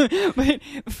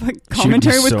 But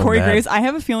commentary with Corey Graves. I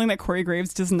have a feeling that Corey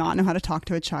Graves does not know how to talk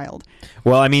to a child.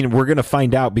 Well, I mean, we're going to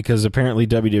find out because apparently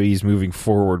WWE is moving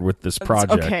forward with this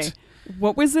project. Okay.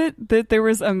 What was it that there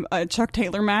was a Chuck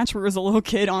Taylor match where it was a little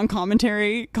kid on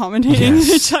commentating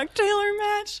the Chuck Taylor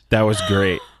match? That was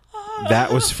great.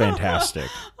 That was fantastic.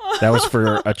 That was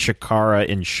for a Chikara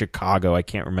in Chicago. I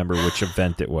can't remember which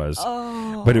event it was,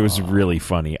 but it was really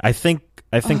funny. I think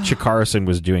Chikarason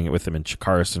was doing it with him, and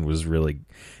Chikarason was really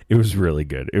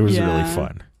good. It was really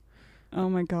fun. Oh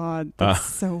my God, that's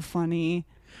so funny.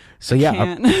 So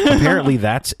yeah, apparently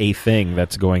that's a thing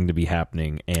that's going to be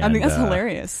happening, and I think that's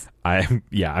hilarious.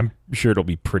 I'm sure it'll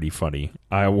be pretty funny.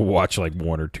 I will watch like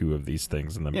one or two of these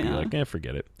things and then be like,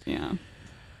 forget it. Yeah,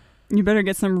 you better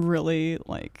get some really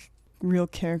like real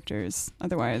characters,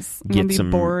 otherwise you'll be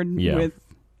bored with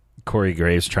Corey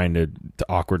Graves trying to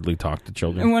awkwardly talk to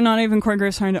children. And well, not even Corey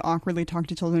Graves trying to awkwardly talk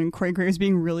to children. Corey Graves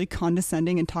being really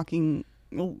condescending and talking.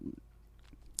 Well,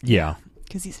 yeah,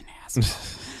 because he's an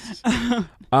asshole.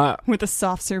 With a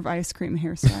soft serve ice cream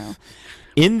hairstyle.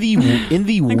 In the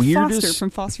like weirdest Foster from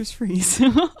Foster's Freeze.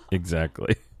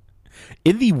 Exactly.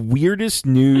 In the weirdest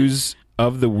news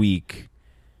of the week,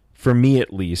 for me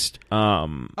at least,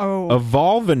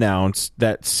 Evolve announced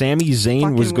that Sami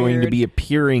Zayn was going to be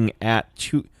appearing at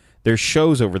their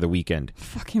shows over the weekend.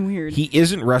 Fucking weird. He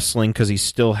isn't wrestling because he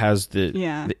still has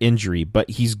the injury, but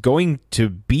he's going to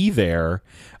be there.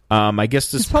 I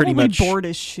guess this he's pretty much bored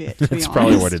as shit. That's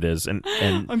probably what it is. And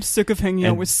I'm sick of hanging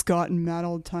out with Scott and Matt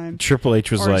all the time. Triple H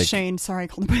was like Shane. Sorry, I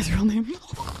called him by his real name.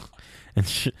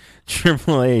 And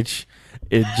Triple H,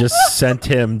 it just sent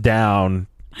him down,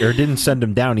 or didn't send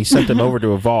him down. He sent him over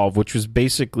to Evolve, which was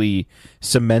basically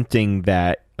cementing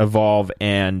that Evolve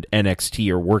and NXT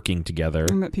are working together.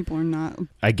 But people are not.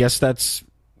 I guess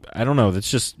I don't know.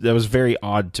 That was very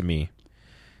odd to me.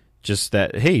 Just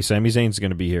that, hey, Sami Zayn's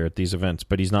going to be here at these events,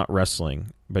 but he's not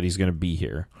wrestling, but he's going to be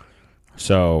here.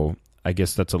 So I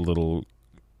guess that's a little,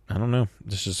 I don't know.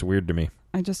 It's just weird to me.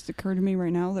 It just occurred to me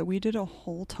right now that we did a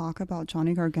whole talk about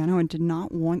Johnny Gargano and did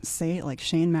not once say it like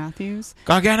Shane Matthews.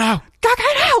 Gargano!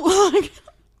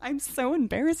 I'm so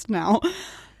embarrassed now.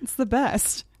 It's the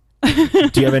best.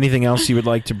 Do you have anything else you would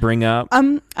like to bring up?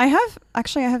 I have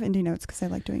indie notes because I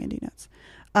like doing indie notes.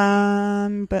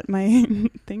 But my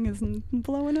thing isn't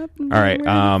blowing up. All right.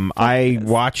 I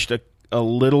watched a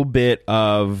little bit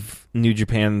of New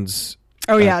Japan's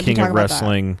King of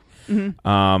Wrestling.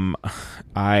 Mm-hmm.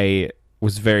 I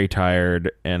was very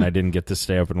tired and I didn't get to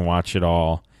stay up and watch it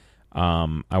all.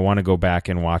 I want to go back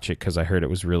and watch it because I heard it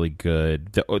was really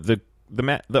good. The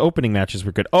opening matches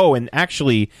were good. Oh, and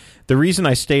actually, the reason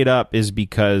I stayed up is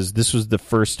because this was the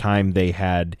first time they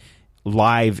had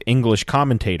live English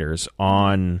commentators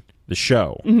on the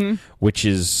show, which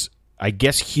is, I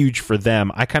guess, huge for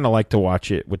them. I kind of like to watch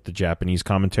it with the Japanese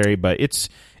commentary, but it's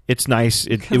nice.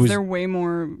 They're way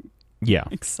more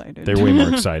excited. They're way more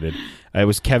excited. It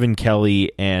was Kevin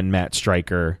Kelly and Matt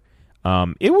Stryker.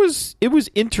 It was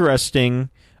interesting.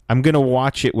 I'm gonna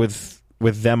watch it with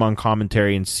them on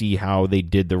commentary and see how they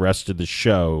did the rest of the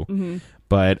show. Mm-hmm.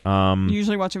 But you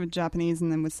usually watch it with Japanese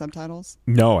and then with subtitles?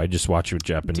 No, I just watch it with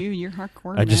Japanese. Dude, you're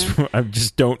hardcore. I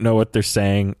just don't know what they're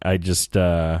saying. I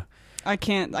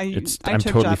can't. I'm took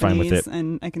totally Japanese fine with it,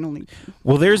 and I can only.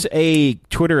 Well, there's a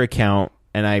Twitter account,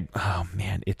 and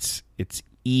it's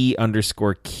E_key_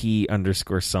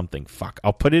 something. Fuck,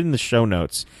 I'll put it in the show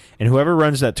notes. And whoever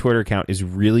runs that Twitter account is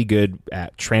really good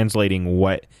at translating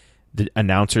what the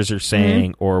announcers are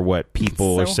saying or what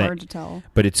people are saying. It's so hard to tell.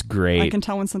 But it's great. I can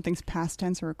tell when something's past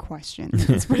tense or a question.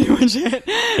 That's pretty much it.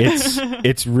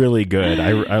 It's really good.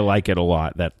 I like it a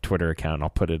lot, that Twitter account. I'll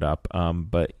put it up.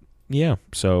 But yeah,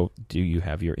 so do you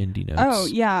have your indie notes? Oh,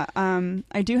 yeah.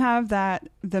 I do have that.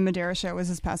 The Madeira show was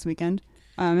this past weekend.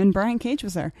 And Brian Cage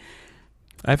was there.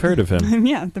 I've heard of him.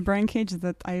 Yeah, the Brian Cage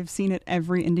that I've seen at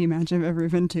every indie match I've ever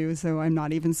been to, so I'm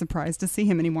not even surprised to see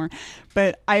him anymore.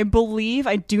 But I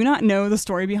do not know the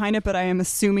story behind it, but I am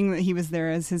assuming that he was there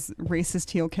as his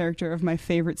racist heel character of my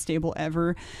favorite stable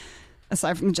ever,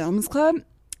 aside from the Gentleman's Club.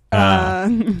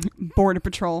 Border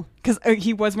Patrol, because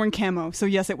he was wearing camo, so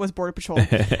yes, it was Border Patrol.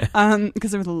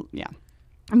 Because there was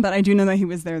but I do know that he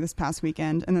was there this past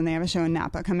weekend, and then they have a show in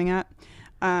Napa coming up.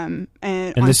 And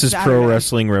this is Saturday, Pro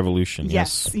Wrestling Revolution.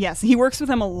 Yes. He works with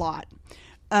them a lot.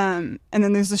 And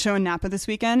then there's a show in Napa this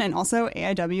weekend, and also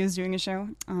AIW is doing a show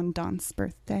on Don's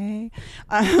birthday,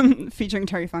 featuring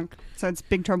Terry Funk. So it's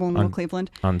Big Trouble in Little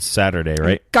Cleveland on Saturday,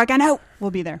 right? Gargano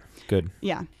will be there. Good.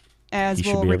 Yeah. As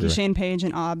will Ricky Shane Page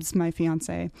and Obbs, my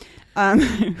fiance,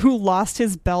 who lost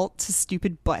his belt to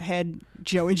stupid butthead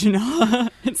Joey Janela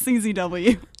at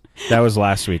CZW. That was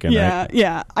last weekend, right?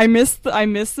 Yeah. I missed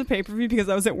the pay-per-view because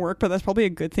I was at work, but that's probably a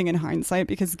good thing in hindsight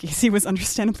because Gacy was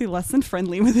understandably less than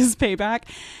friendly with his payback.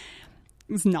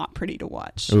 It was not pretty to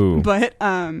watch. Ooh. But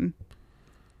and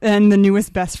the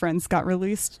newest Best Friends got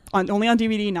released only on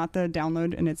DVD, not the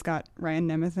download, and it's got Ryan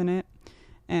Nemeth in it.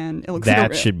 and it looks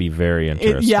that should be very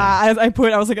interesting. I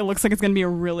was like, it looks like it's going to be a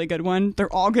really good one.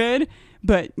 They're all good,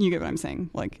 but you get what I'm saying.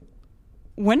 Like,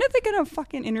 when are they going to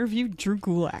fucking interview Drew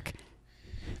Gulak?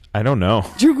 I don't know.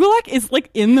 Drew Gulak is like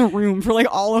in the room for like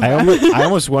all of that. I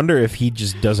almost wonder if he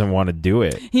just doesn't want to do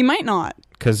it. He might not.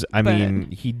 Because, I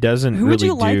mean, he doesn't Who really would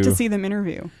you like to see them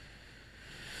interview?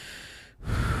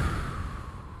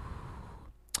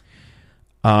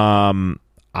 They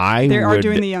are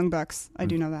doing the Young Bucks. I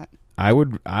do know that. I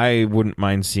wouldn't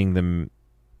mind seeing them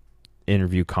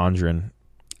interview Condren.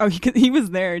 Oh, he was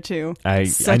there too. I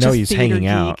know he's hanging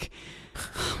out.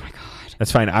 Oh my god,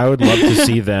 that's fine. I would love to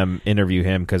see them interview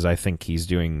him because I think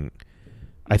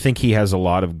he has a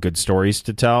lot of good stories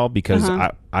to tell. Because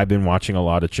I've been watching a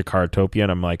lot of Chikaratopia,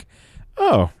 and I'm like,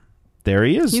 oh, there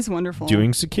he is. He's wonderful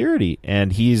doing security,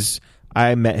 and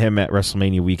I met him at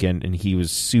WrestleMania weekend, and he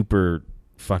was super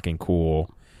fucking cool.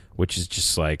 Which is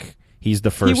just like he's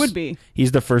the first. He would be.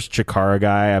 He's the first Chikara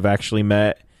guy I've actually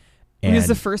met. And he's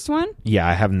the first one? Yeah,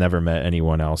 I have never met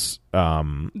anyone else.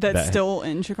 That's still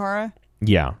in Chikara?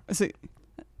 Yeah. Drew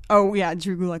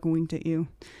Gulak winked at you.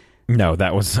 No,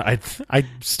 that was I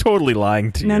was totally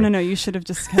lying to you. No, you should have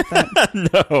just kept that.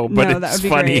 No, but it's that would be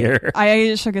funnier. Great.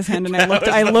 I shook his hand and I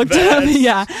looked up.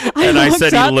 Yeah, I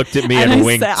said he looked at me and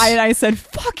winked. I said,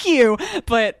 "Fuck you!"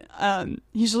 But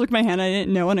he shook my hand. I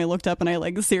didn't know, and I looked up and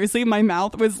I seriously, my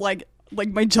mouth was like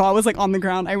my jaw was like on the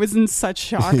ground. I was in such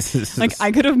shock. Like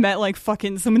I could have met like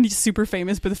fucking somebody super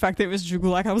famous, but the fact that it was Drew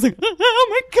Gulak, I was like, oh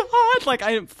my god! Like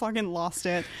I fucking lost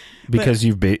it. Because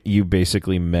you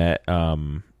basically met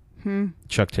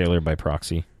Chuck Taylor by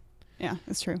proxy. Yeah,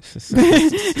 that's true.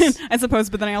 I suppose,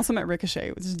 but then I also met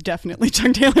Ricochet, which is definitely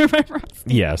Chuck Taylor by proxy.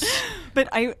 Yes. But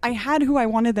I had who I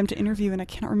wanted them to interview, and I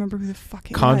cannot remember who the fuck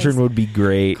it was. Condren would be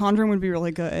great. Condren would be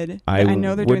really good. I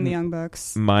know they're doing the Young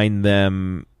Bucks. Mind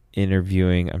them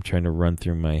interviewing. I'm trying to run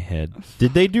through my head.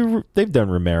 They've done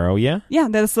Romero, yeah? Yeah,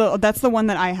 that's the one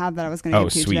that I have that I was going to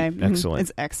get to sweet. today. Excellent.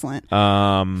 It's excellent.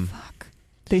 Fuck.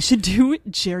 They should do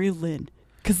Jerry Lynn,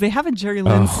 because they have a Jerry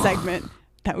Lynn segment.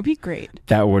 That would be great.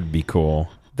 That would be cool.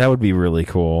 That would be really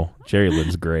cool. Jerry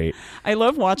Lynn's great. I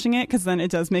love watching it because then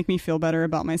it does make me feel better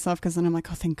about myself, because then I'm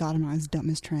like, oh, thank God I'm not as dumb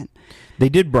as Trent. They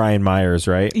did Brian Myers,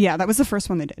 right? Yeah, that was the first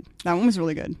one they did. That one was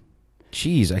really good.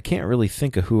 Jeez, I can't really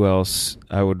think of who else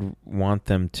I would want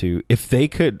them to. If they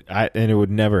could, and it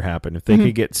would never happen, if they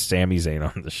could get Sami Zayn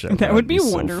on the show. That would be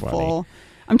So wonderful.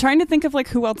 I'm trying to think of like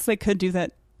who else they could do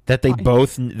that. That they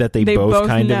both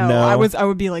kind of know. I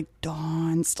would be like,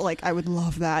 Dawnst. Like, I would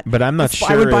love that. But I'm not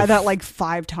sure. I would buy that like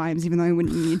 5 times, even though I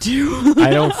wouldn't need to.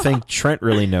 I don't think Trent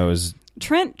really knows.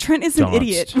 Trent is an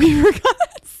idiot. We forgot.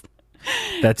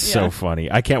 That's so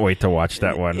funny. I can't wait to watch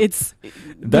that one.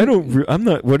 I'm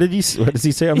not. What does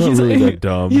he say? I'm not really that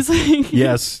dumb. He's like,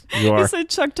 yes, you are. He said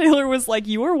Chuck Taylor was like,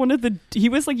 you are one of the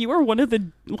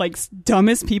like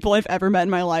dumbest people I've ever met in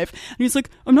my life. And he's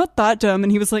like, I'm not that dumb.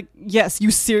 And he was like, yes,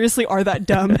 you seriously are that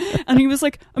dumb. And he was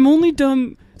like, I'm only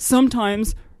dumb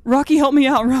sometimes. Rocky, help me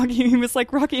out, Rocky. He was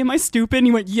like, Rocky, am I stupid? And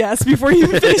he went, yes, before he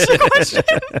even finished the question.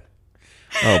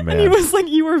 Oh man! And he was like,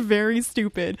 "You were very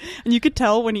stupid," and you could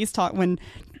tell when when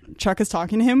Chuck is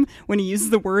talking to him when he uses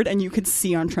the word, and you could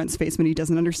see on Trent's face when he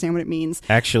doesn't understand what it means.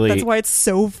 Actually, that's why it's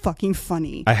so fucking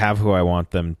funny. I have who I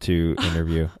want them to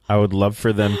interview. I would love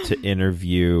for them to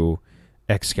interview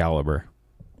Excalibur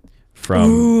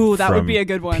that would be a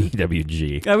good one.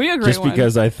 PWG. That would be a great just one. Just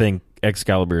because I think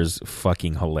Excalibur is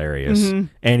fucking hilarious,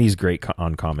 and he's great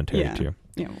on commentary too.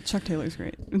 Yeah, well, Chuck Taylor's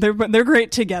great. They're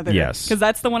great together. Yes, because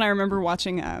that's the one I remember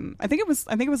watching. I think it was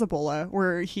Ebola,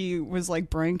 where he was like,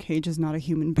 Brian Cage is not a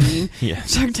human being.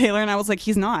 Yes. Chuck Taylor, and I was like,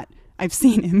 he's not. I've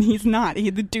seen him. He's not.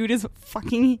 The dude is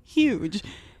fucking huge.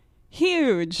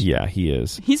 Yeah, he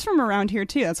is. He's from around here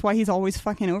too. That's why he's always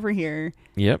fucking over here.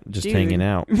 Yep, just hanging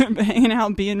out,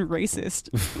 being racist.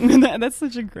 That's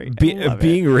such a great.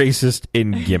 Being racist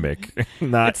in gimmick,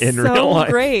 not in real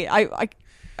life. Great.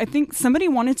 I think somebody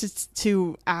wanted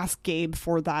to ask Gabe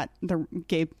for that.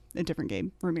 A different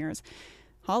Gabe Ramirez.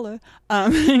 Holla.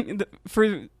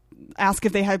 Ask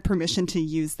if they had permission to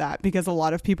use that, because a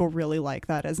lot of people really like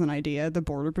that as an idea, the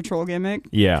Border Patrol gimmick.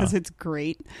 Yeah, because it's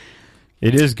great.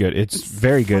 It is good. It's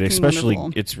very good, especially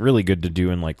wonderful. It's really good to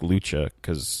do in like lucha,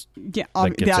 because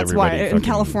that's why in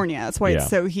California. That's why it's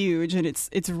so huge, and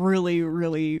it's really,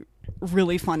 really,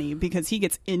 really funny because he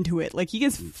gets into it. Like, he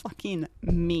gets fucking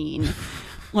mean.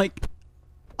 Like,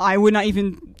 I would not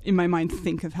even in my mind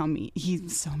think of how mean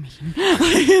he's. So mean.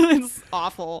 It's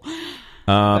awful.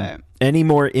 Any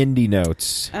more indie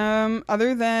notes?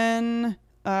 Other than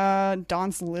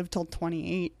Don's live till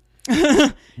 28.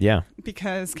 Yeah.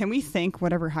 Because can we thank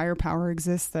whatever higher power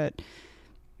exists that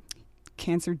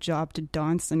cancer job to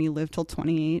dance and he lived till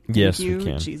 28. Yes, Thank you. we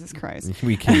can. Jesus Christ.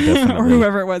 We can definitely. Or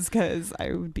whoever it was, because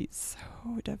I would be so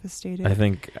devastated. I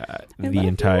think the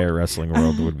entire wrestling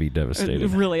world would be devastated.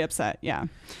 Really upset, yeah.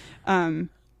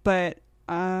 But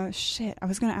shit, I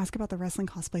was going to ask about the wrestling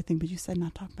cosplay thing, but you said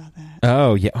not talk about that.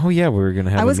 Oh yeah, we were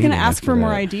gonna have. I was going to ask for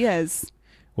more ideas.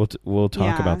 We'll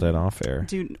talk about that off air.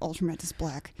 Dude, Ultramantis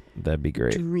Black. That'd be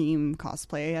great. Dream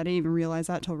cosplay. I didn't even realize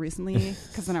that till recently,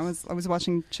 because then I was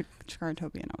watching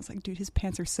Chikaratopia and I was like, dude, his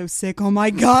pants are so sick. Oh my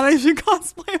god, I should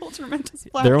cosplay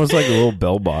Ultramantis Black. There was like little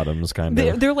bell bottoms kind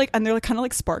of. They're like kind of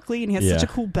like sparkly, and he has such a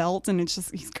cool belt, and it's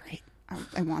just he's great.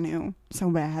 I want to so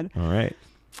bad. All right.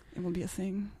 It will be a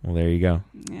thing. Well, there you go.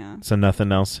 Yeah. So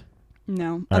nothing else?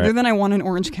 No. Other than I want an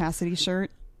Orange Cassidy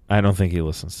shirt. I don't think he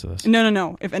listens to this.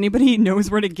 No. If anybody knows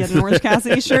where to get an Orange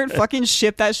Cassidy shirt, fucking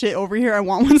ship that shit over here. I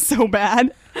want one so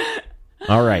bad.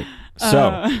 All right.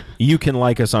 So you can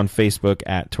like us on Facebook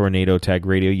at Tornado Tag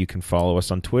Radio. You can follow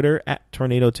us on Twitter at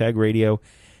Tornado Tag Radio.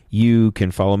 You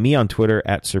can follow me on Twitter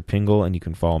at Sir Pingle, and you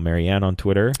can follow Marianne on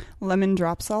Twitter. Lemon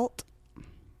Drop Salt.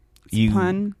 It's a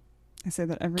pun. I say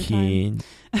that every time.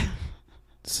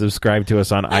 Subscribe to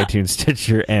us on iTunes,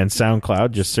 Stitcher, and SoundCloud.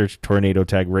 Just search Tornado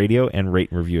Tag Radio and rate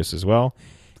and review us as well.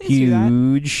 Please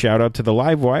Huge shout out to the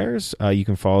Livewires. You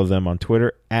can follow them on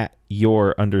Twitter at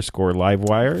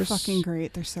 _Livewires. Fucking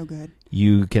great. They're so good.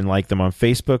 You can like them on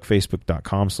Facebook,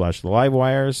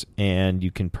 facebook.com/thelivewires, and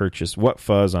you can purchase What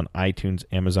Fuzz on iTunes,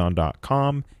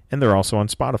 Amazon.com, and they're also on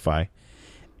Spotify.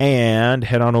 And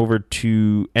head on over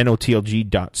to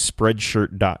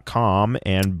notlg.spreadshirt.com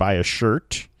and buy a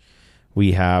shirt.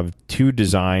 We have 2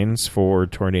 designs for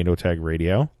Tornado Tag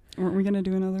Radio. Weren't we going to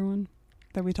do another one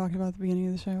that we talked about at the beginning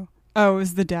of the show? Oh, it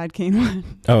was the Dad Cane one.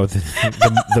 Oh,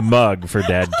 the mug for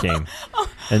Dad Cane.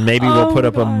 And maybe we'll put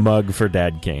up a mug for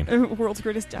Dad Cane. World's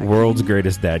Greatest Dad Cane. World's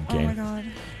Greatest Dad Cane. Oh, my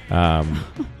God.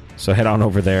 So head on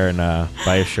over there and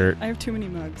buy a shirt. I have too many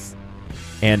mugs.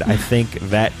 And I think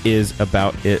that is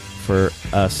about it for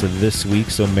us this week.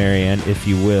 So, Marianne, if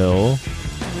you will...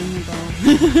 Ring the bell.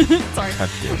 Sorry.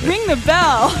 Ring the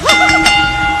bell.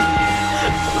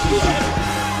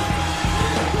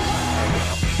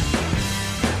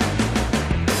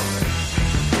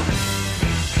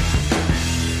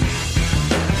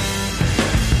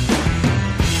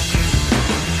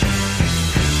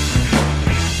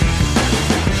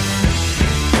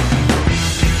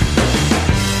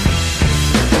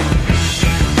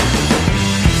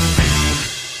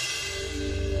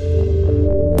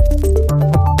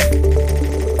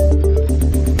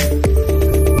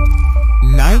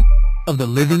 Of the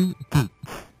Living Geek.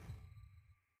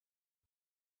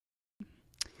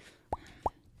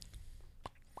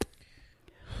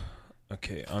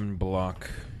 Okay, unblock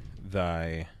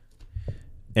thy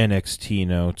NXT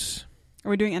notes. Are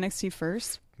we doing NXT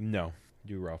first? No,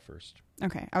 do Raw first.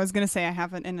 Okay, I was going to say I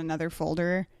have it in another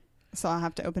folder, so I'll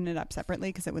have to open it up separately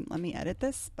because it wouldn't let me edit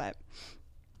this, but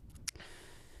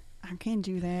I can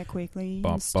do that quickly.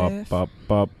 Bop, Steph. bop, bop,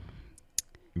 bop.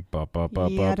 Bop, bop,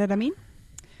 bop, Yeah, bop. that I mean?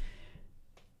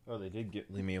 Oh, they did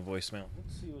leave me a voicemail.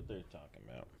 Let's see what they're talking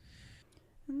about.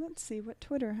 And let's see what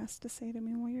Twitter has to say to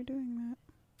me while you're doing that.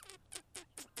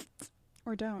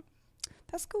 Or don't.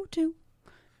 That's cool too.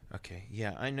 Okay,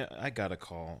 yeah, I know I got to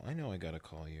call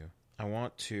you. I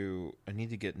need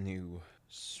to get new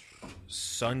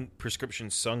prescription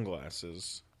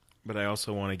sunglasses, but I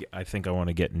also want to I want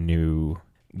to get new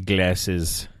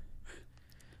glasses.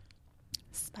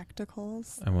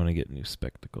 Spectacles. I want to get new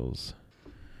spectacles.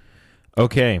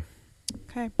 Okay.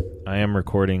 I am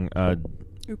recording.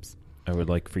 Oops. I would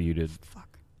like for you to...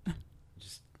 Fuck.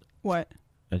 What?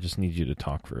 I just need you to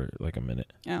talk for like a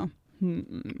minute. Oh.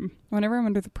 Whenever I'm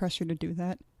under the pressure to do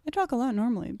that, I talk a lot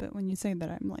normally, but when you say that,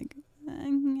 I'm like...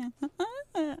 and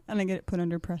I get it put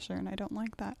under pressure, and I don't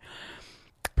like that.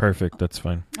 Perfect. That's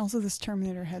fine. Also, this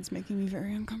Terminator head's making me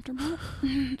very uncomfortable.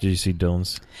 Did you see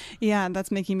Dylan's? Yeah,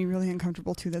 that's making me really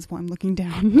uncomfortable, too. That's why I'm looking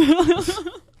down.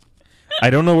 I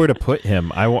don't know where to put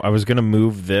him. I was going to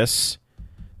move this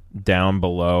down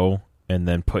below and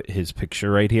then put his picture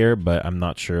right here, but I'm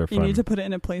not sure if you need to put it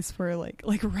in a place where, like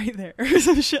right there, or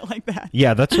some shit like that.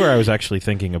 Yeah, that's where I was actually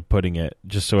thinking of putting it,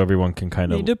 just so everyone can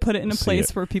kind of... You need to put it in a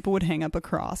place where people would hang up a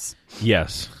cross.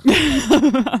 Yes.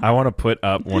 I want to put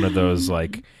up one of those,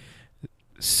 like,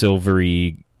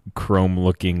 silvery,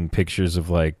 chrome-looking pictures of,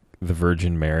 like, the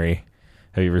Virgin Mary.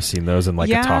 Have you ever seen those in, like,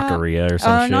 a taqueria or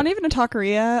some shit? Not even a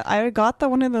taqueria. I got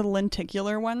one of the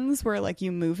lenticular ones where, like,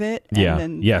 you move it and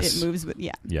then it moves with,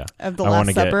 of the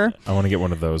Last Supper. I want to get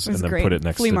one of those and then put it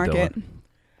next Flea to market. Dylan.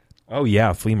 Oh,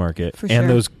 yeah, flea market. For and sure.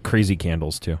 those crazy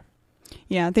candles, too.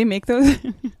 Yeah, they make those.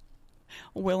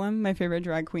 Willem, my favorite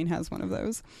drag queen, has one of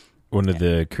those. One of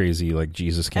the crazy like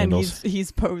Jesus candles. And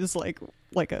he's posed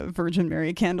like a Virgin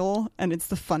Mary candle, and it's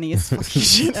the funniest fucking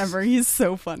shit ever. He's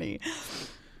so funny.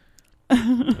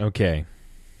 Okay.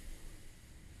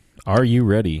 Are you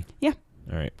ready? Yeah.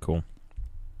 All right, cool.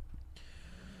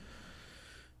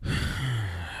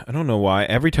 I don't know why.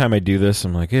 Every time I do this,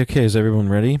 I'm like, okay, is everyone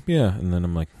ready? Yeah. And then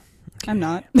I'm like, okay. I'm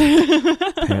not.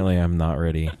 Apparently I'm not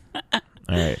ready. All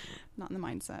right. Not in the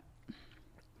mindset.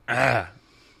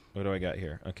 What do I got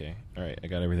here? Okay. All right. I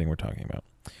got everything we're talking about.